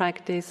meditation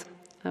practice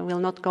will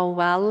not go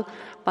well.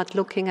 But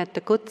looking at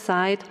the good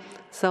side,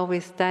 so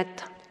with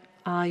that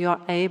you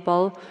are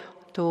able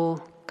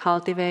to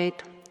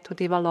cultivate, to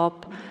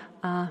develop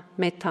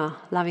metta,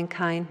 loving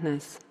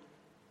kindness.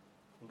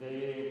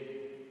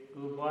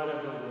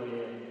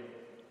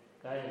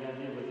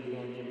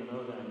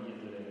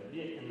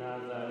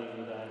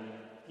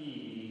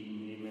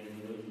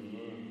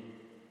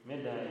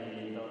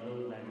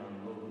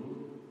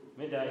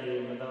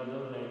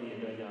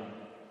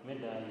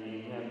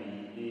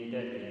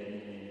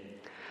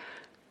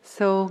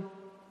 So,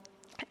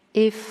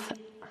 if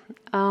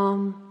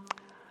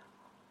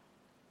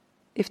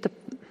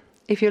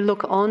you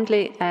look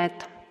only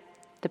at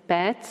the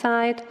bad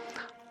side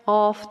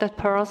of that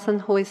person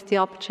who is the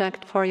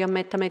object for your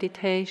metta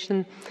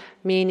meditation,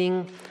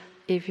 meaning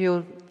if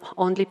you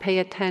only pay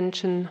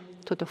attention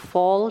to the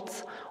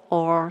faults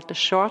or the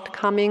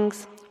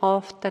shortcomings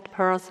of that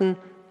person,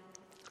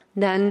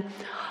 then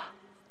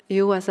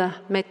you as a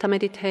metta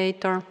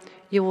meditator,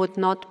 you would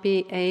not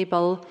be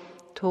able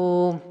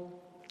to,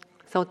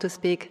 so to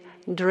speak,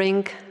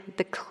 drink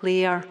the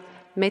clear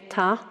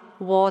metta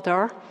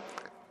water,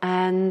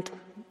 and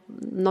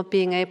not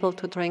being able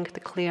to drink the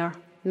clear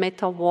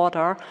metta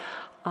water,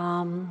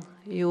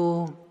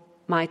 you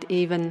might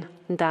even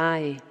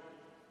die.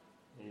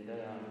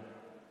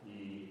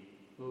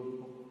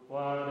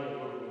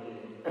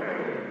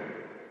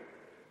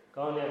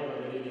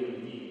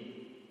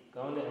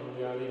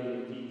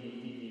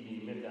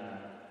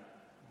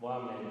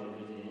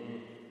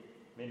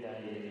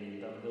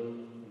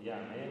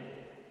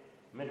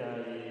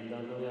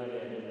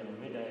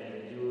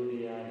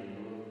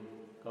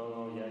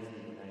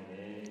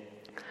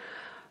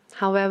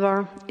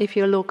 However, if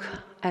you look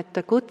at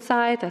the good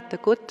side, at the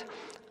good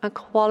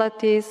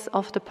qualities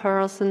of the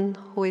person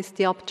who is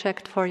the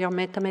object for your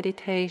metta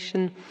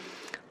meditation,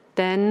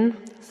 then,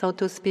 so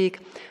to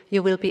speak,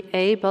 you will be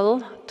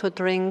able to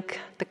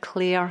drink the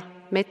clear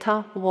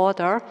metta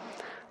water,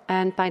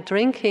 and by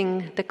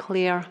drinking the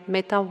clear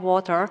metta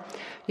water,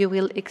 you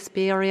will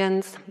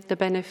experience the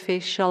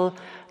beneficial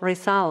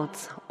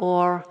results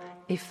or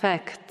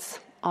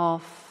effects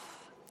of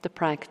the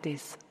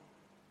practice.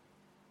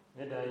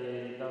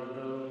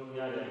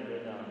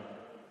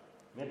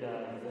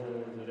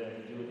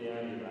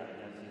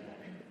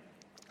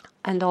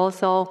 And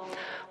also,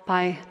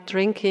 by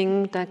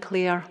drinking the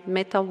clear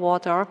metta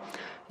water,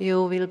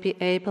 you will be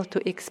able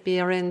to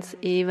experience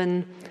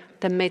even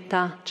the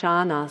metta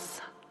jhanas,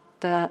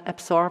 the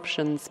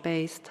absorptions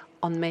based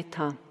on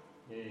metta.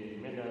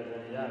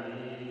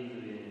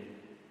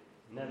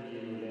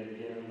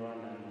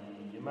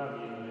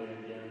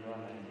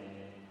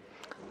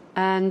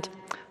 And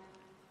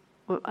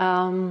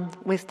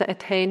with the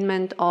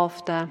attainment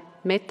of the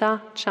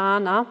metta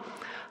jhana,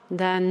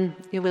 then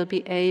you will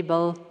be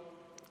able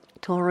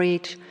to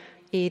reach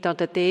either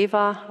the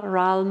Deva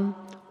realm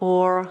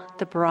or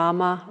the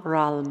Brahma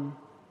realm.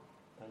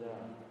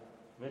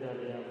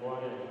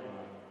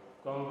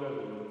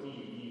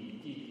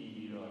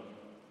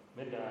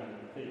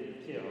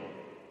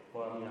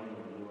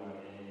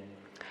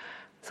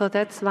 So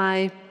that's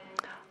why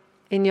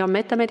in your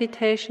metta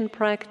meditation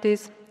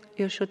practice,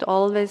 you should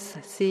always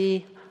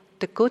see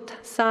the good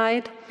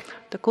side,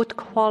 the good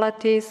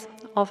qualities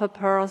of a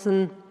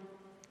person.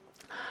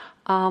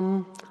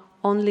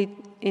 Only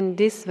in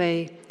this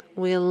way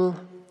will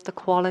the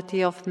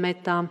quality of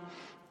metta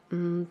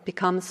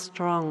become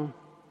strong.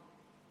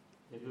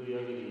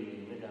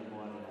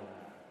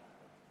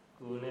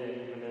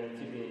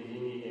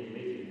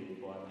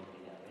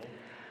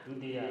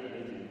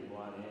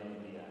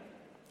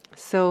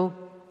 So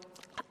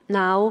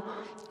now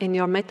in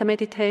your metta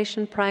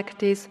meditation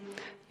practice,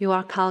 you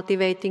are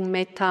cultivating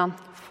metta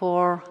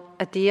for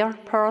a dear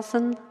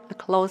person, a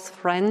close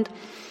friend,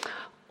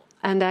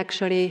 and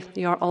actually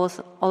you're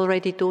also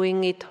already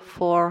doing it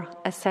for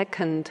a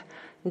second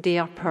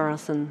dear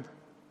person.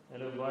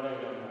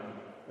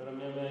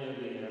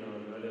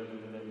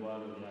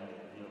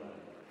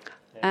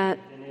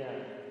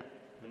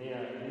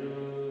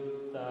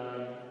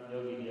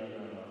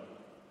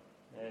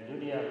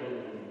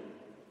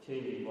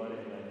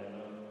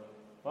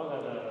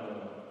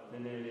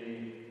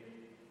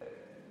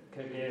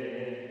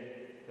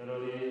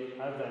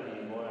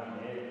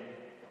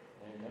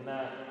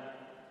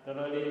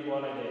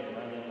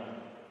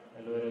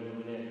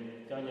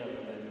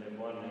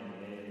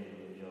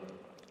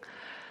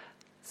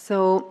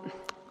 So,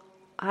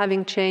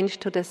 having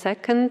changed to the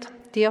second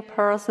dear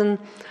person,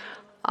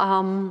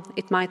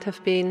 it might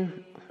have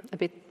been a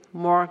bit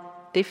more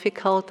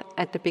difficult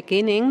at the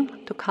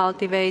beginning to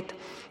cultivate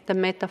the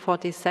metta for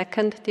the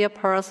second dear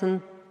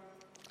person.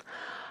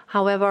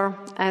 However,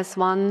 as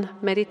one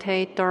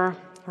meditator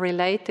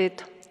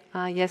related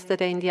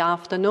yesterday in the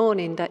afternoon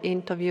in the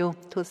interview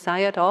to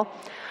Sayadaw,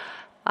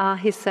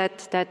 he said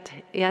that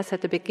yes,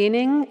 at the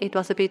beginning it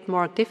was a bit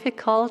more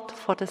difficult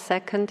for the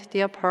second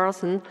dear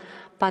person,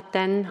 but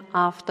then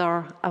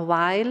after a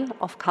while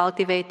of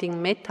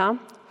cultivating metta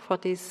for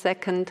this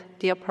second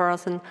dear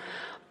person,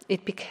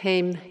 it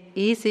became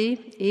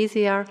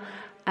easier,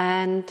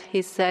 and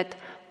he said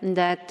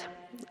that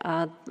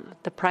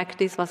the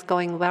practice was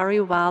going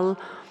very well,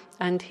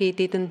 and he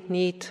didn't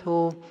need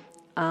to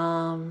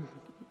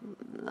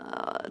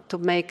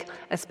make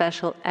a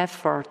special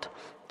effort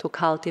to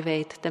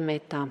cultivate the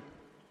metta.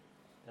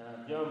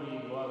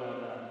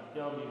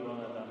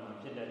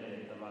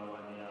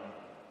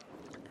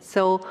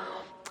 So,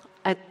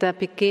 at the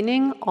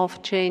beginning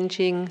of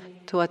changing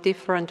to a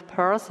different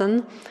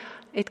person,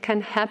 it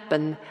can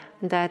happen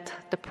that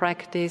the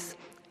practice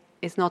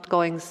is not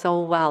going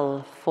so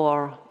well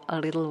for a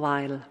little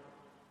while.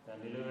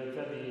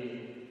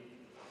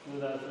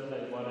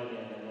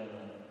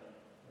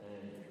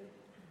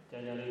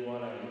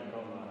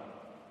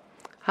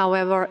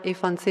 However,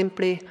 if one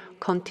simply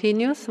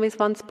continues with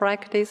one's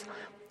practice,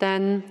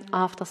 then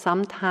after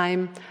some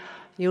time,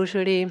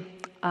 usually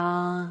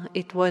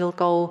it will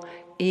go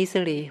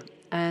easily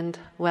and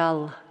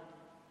well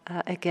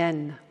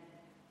again.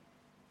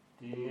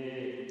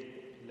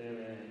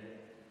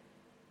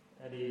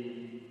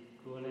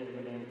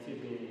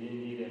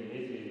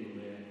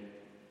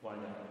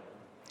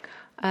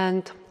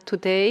 And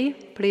today,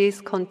 please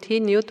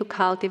continue to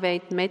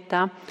cultivate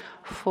metta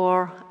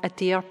for a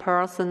dear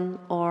person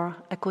or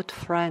a good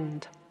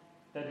friend.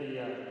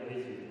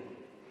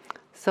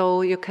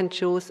 So you can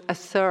choose a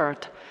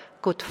third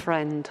good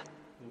friend.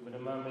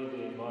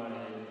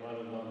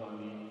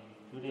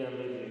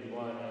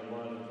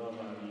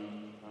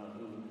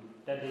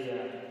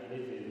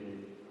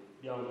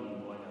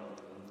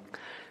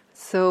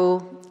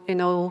 So,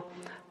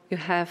 you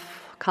have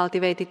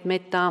cultivated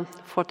metta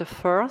for the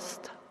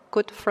first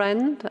good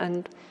friend,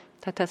 and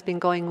that has been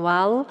going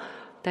well.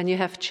 Then you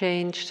have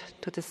changed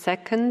to the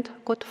second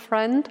good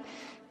friend,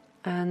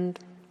 and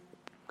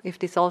if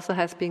this also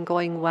has been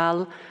going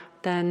well,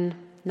 then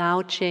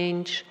now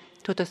change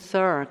to the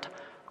third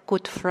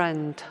good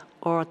friend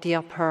or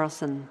dear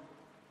person.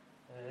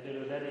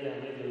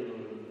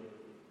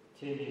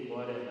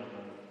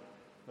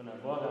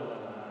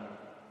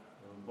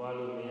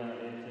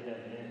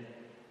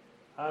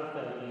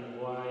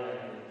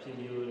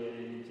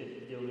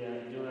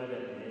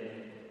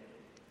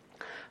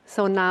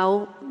 So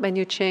now, when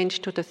you change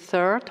to the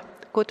third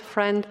good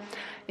friend,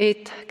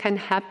 it can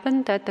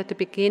happen that at the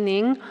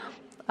beginning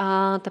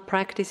the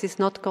practice is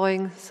not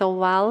going so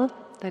well,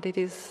 that it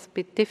is a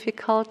bit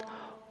difficult,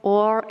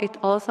 or it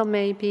also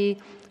may be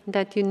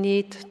that you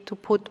need to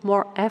put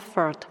more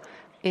effort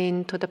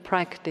into the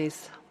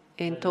practice,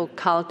 into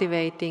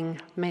cultivating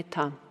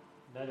metta.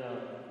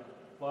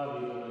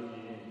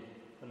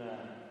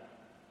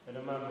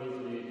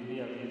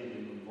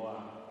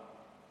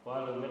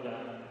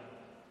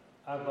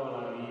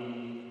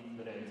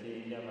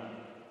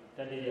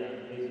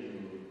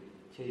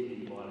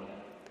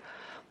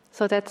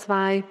 So that's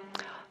why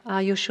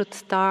you should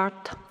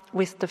start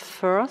with the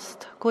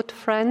first good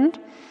friend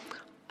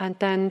and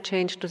then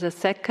change to the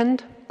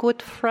second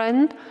good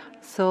friend,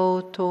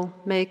 so to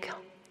make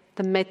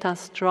the metta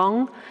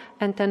strong,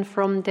 and then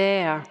from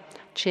there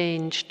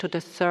change to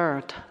the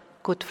third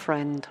good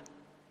friend.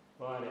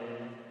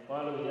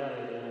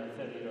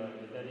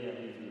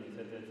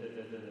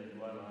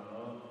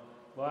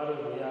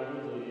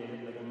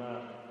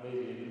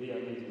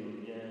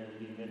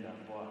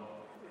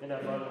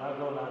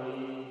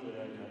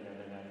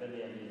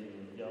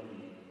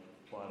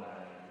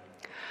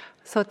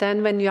 So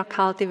then when you are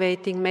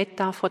cultivating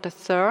metta for the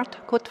third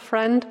good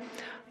friend,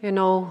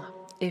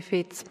 if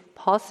it's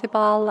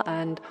possible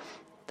and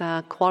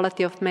the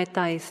quality of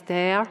metta is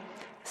there,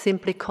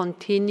 simply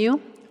continue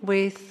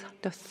with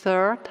the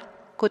third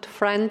good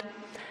friend.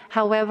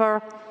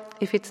 However,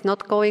 if it's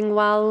not going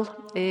well,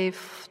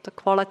 if the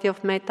quality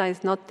of metta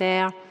is not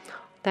there,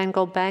 then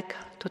go back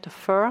to the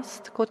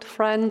first good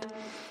friend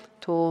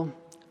to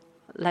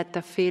let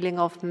the feeling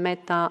of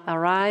metta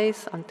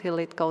arise until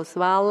it goes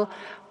well.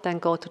 Then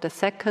go to the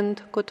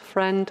second good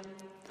friend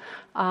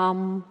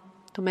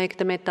to make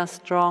the metta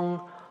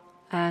strong,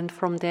 and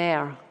from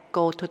there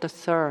go to the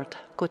third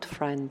good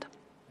friend.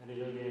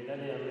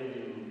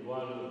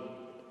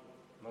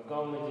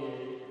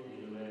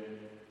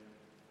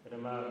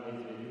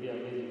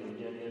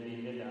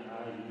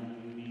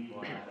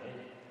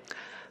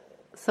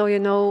 So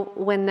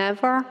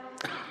whenever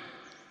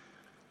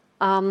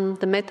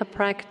the metta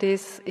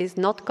practice is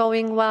not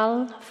going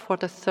well for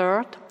the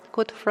third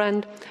good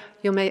friend,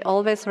 you may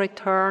always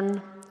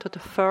return to the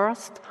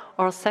first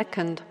or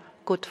second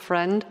good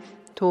friend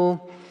to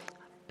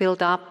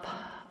build up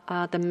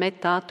the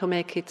metta, to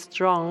make it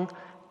strong,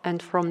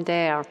 and from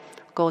there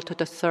go to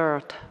the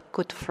third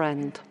good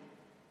friend.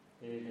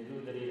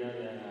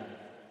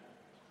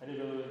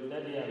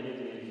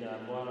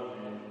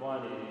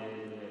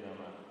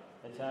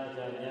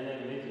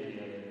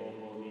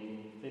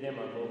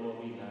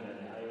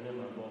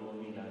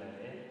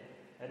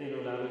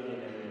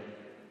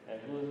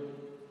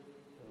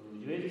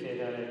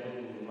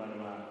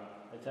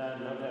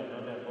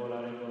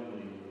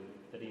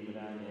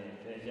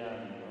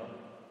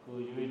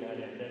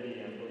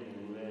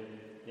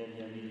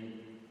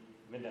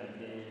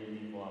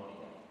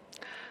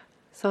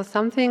 So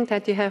something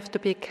that you have to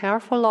be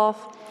careful of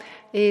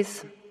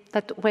is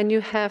that when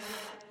you have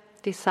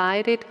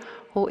decided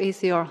who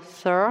is your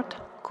third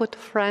good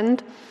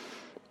friend,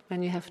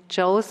 when you have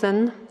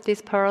chosen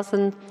this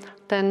person,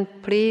 then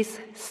please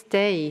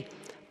stay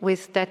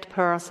with that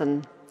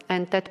person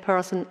and that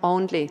person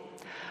only.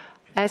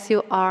 As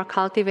you are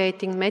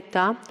cultivating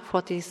metta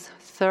for this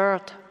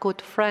third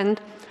good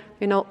friend,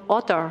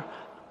 other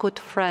good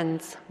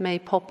friends may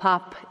pop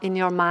up in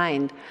your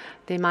mind.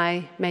 They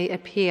may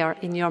appear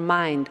in your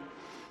mind.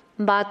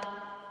 But,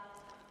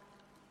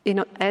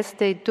 as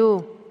they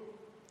do,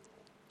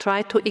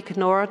 try to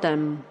ignore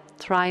them.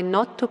 Try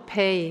not to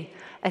pay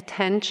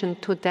attention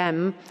to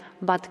them,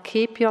 but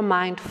keep your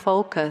mind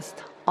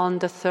focused on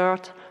the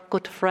third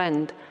good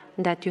friend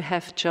that you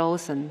have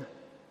chosen.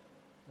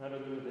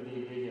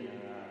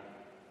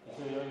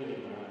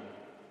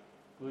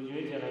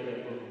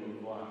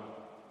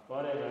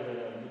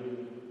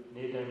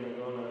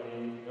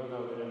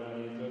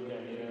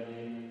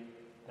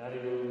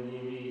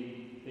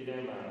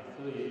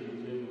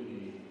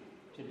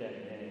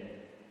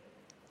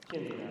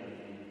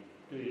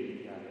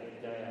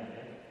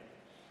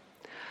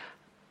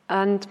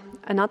 And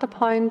another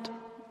point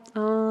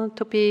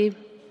to be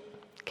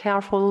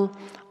careful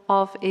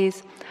of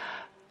is,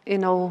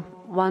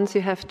 once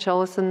you have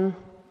chosen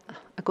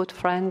a good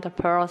friend, a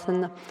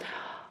person,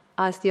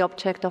 as the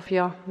object of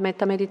your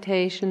metta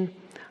meditation,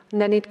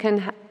 then it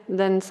can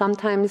then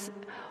sometimes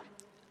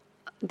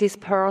this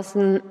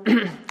person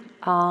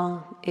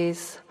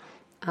is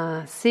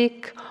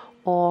sick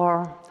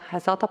or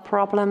has other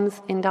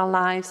problems in their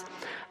lives,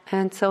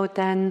 and so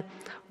then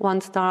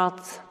one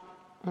starts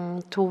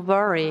to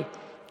worry,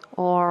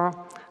 or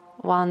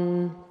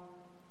one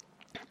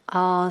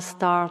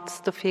starts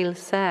to feel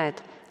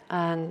sad,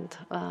 and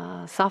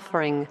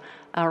suffering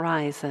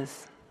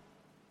arises.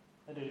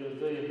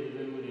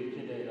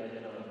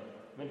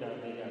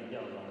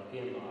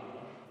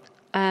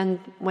 And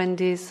when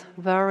these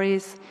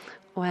worries,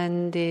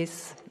 when the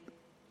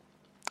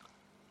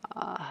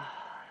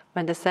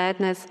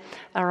sadness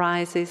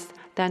arises,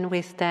 then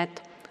with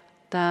that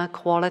the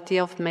quality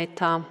of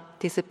metta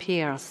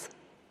disappears.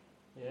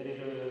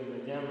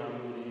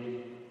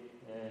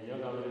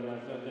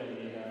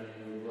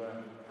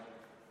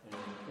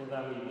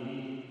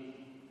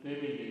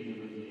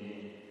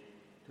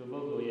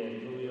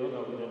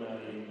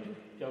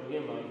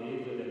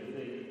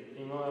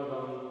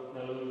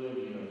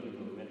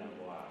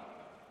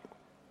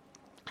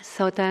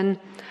 So then,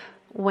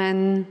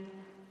 when,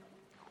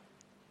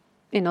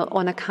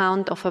 on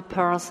account of a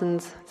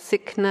person's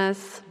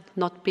sickness,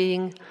 not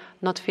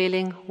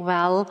feeling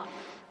well,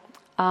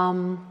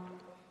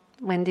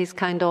 when this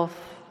kind of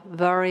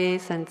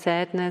worries and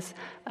sadness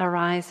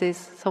arises,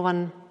 so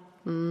one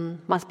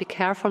must be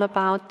careful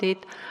about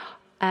it.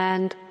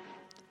 And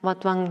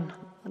what one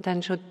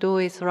then should do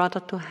is rather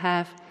to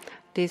have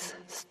this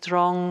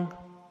strong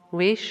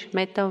wish,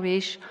 metta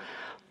wish,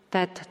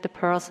 that the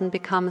person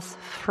becomes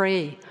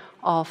free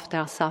of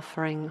their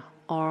suffering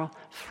or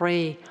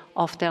free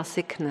of their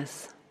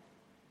sickness.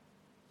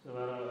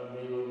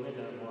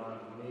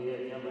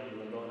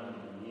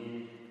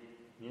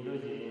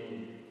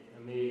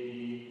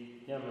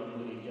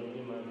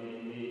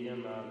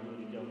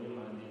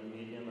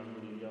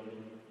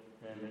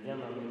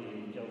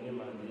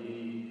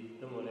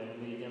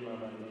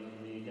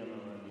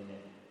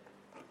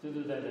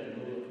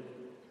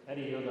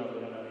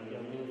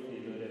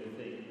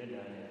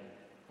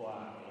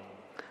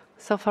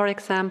 So, for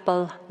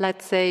example,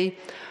 let's say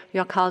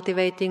you're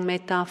cultivating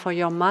metta for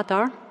your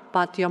mother,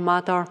 but your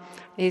mother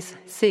is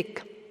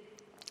sick.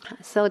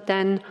 So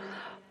then,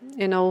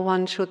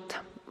 one should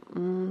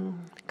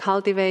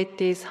cultivate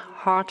this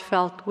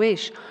heartfelt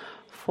wish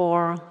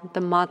for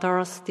the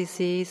mother's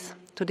disease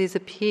to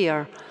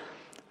disappear.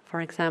 For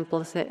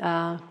example,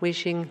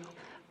 wishing,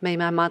 may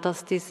my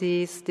mother's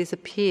disease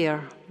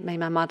disappear, may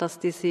my mother's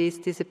disease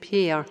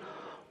disappear,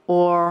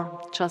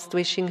 or just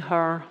wishing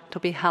her to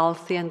be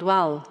healthy and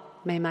well.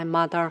 May my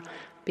mother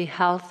be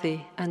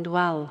healthy and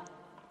well.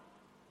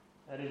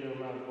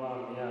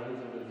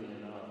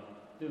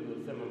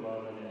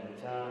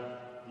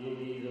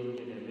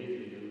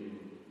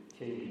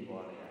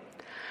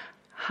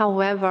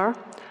 However,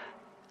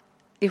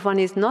 if one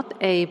is not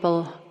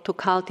able to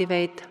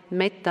cultivate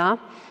metta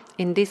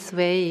in this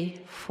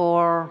way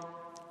for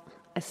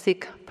a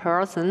sick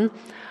person,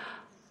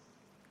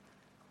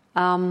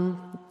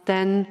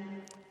 then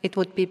it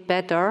would be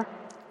better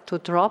to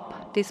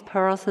drop this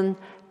person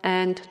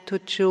and to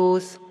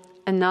choose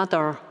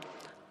another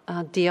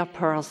dear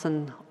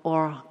person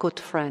or good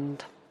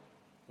friend.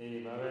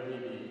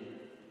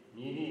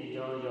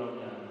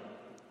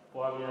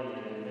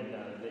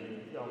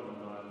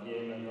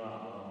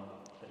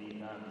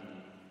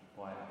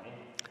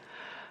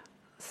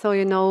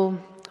 So,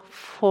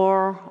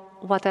 for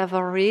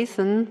whatever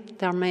reason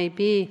there may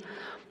be,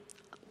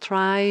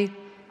 try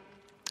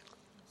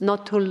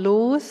not to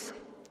lose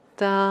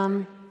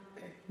the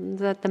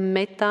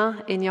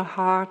metta in your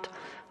heart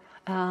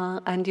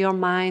and your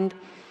mind.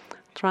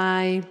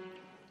 Try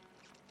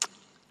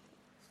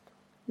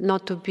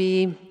not to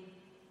be,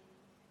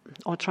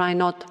 or try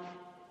not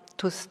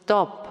to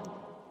stop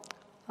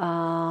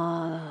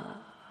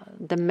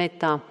the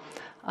metta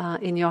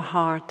in your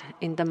heart,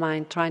 in the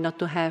mind. Try not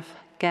to have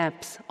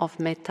gaps of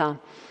metta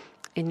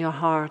in your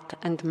heart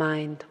and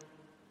mind.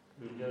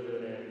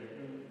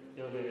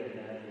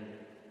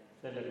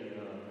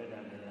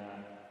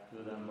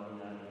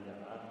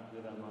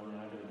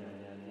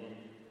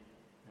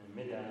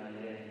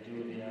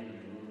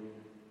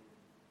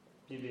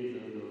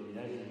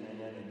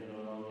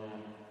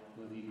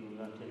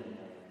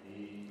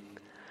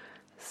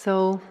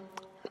 So,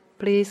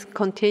 please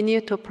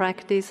continue to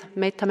practice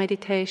metta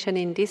meditation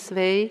in this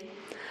way,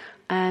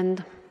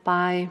 and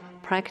by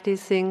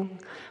practicing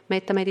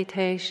metta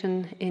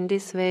meditation in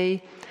this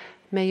way,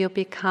 may you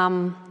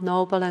become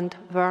noble and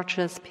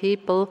virtuous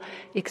people,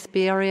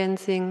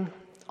 experiencing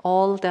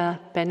all the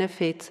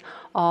benefits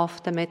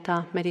of the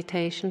metta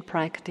meditation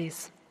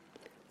practice.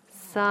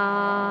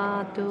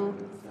 Sadhu,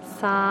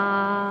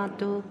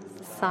 sadhu,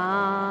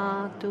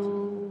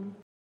 sadhu.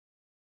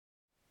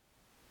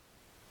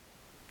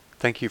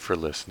 Thank you for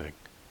listening.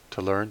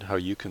 To learn how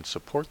you can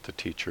support the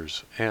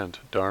teachers and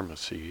Dharma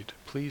Seed,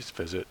 please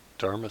visit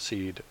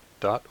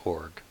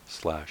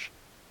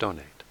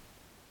dharmaseed.org/donate.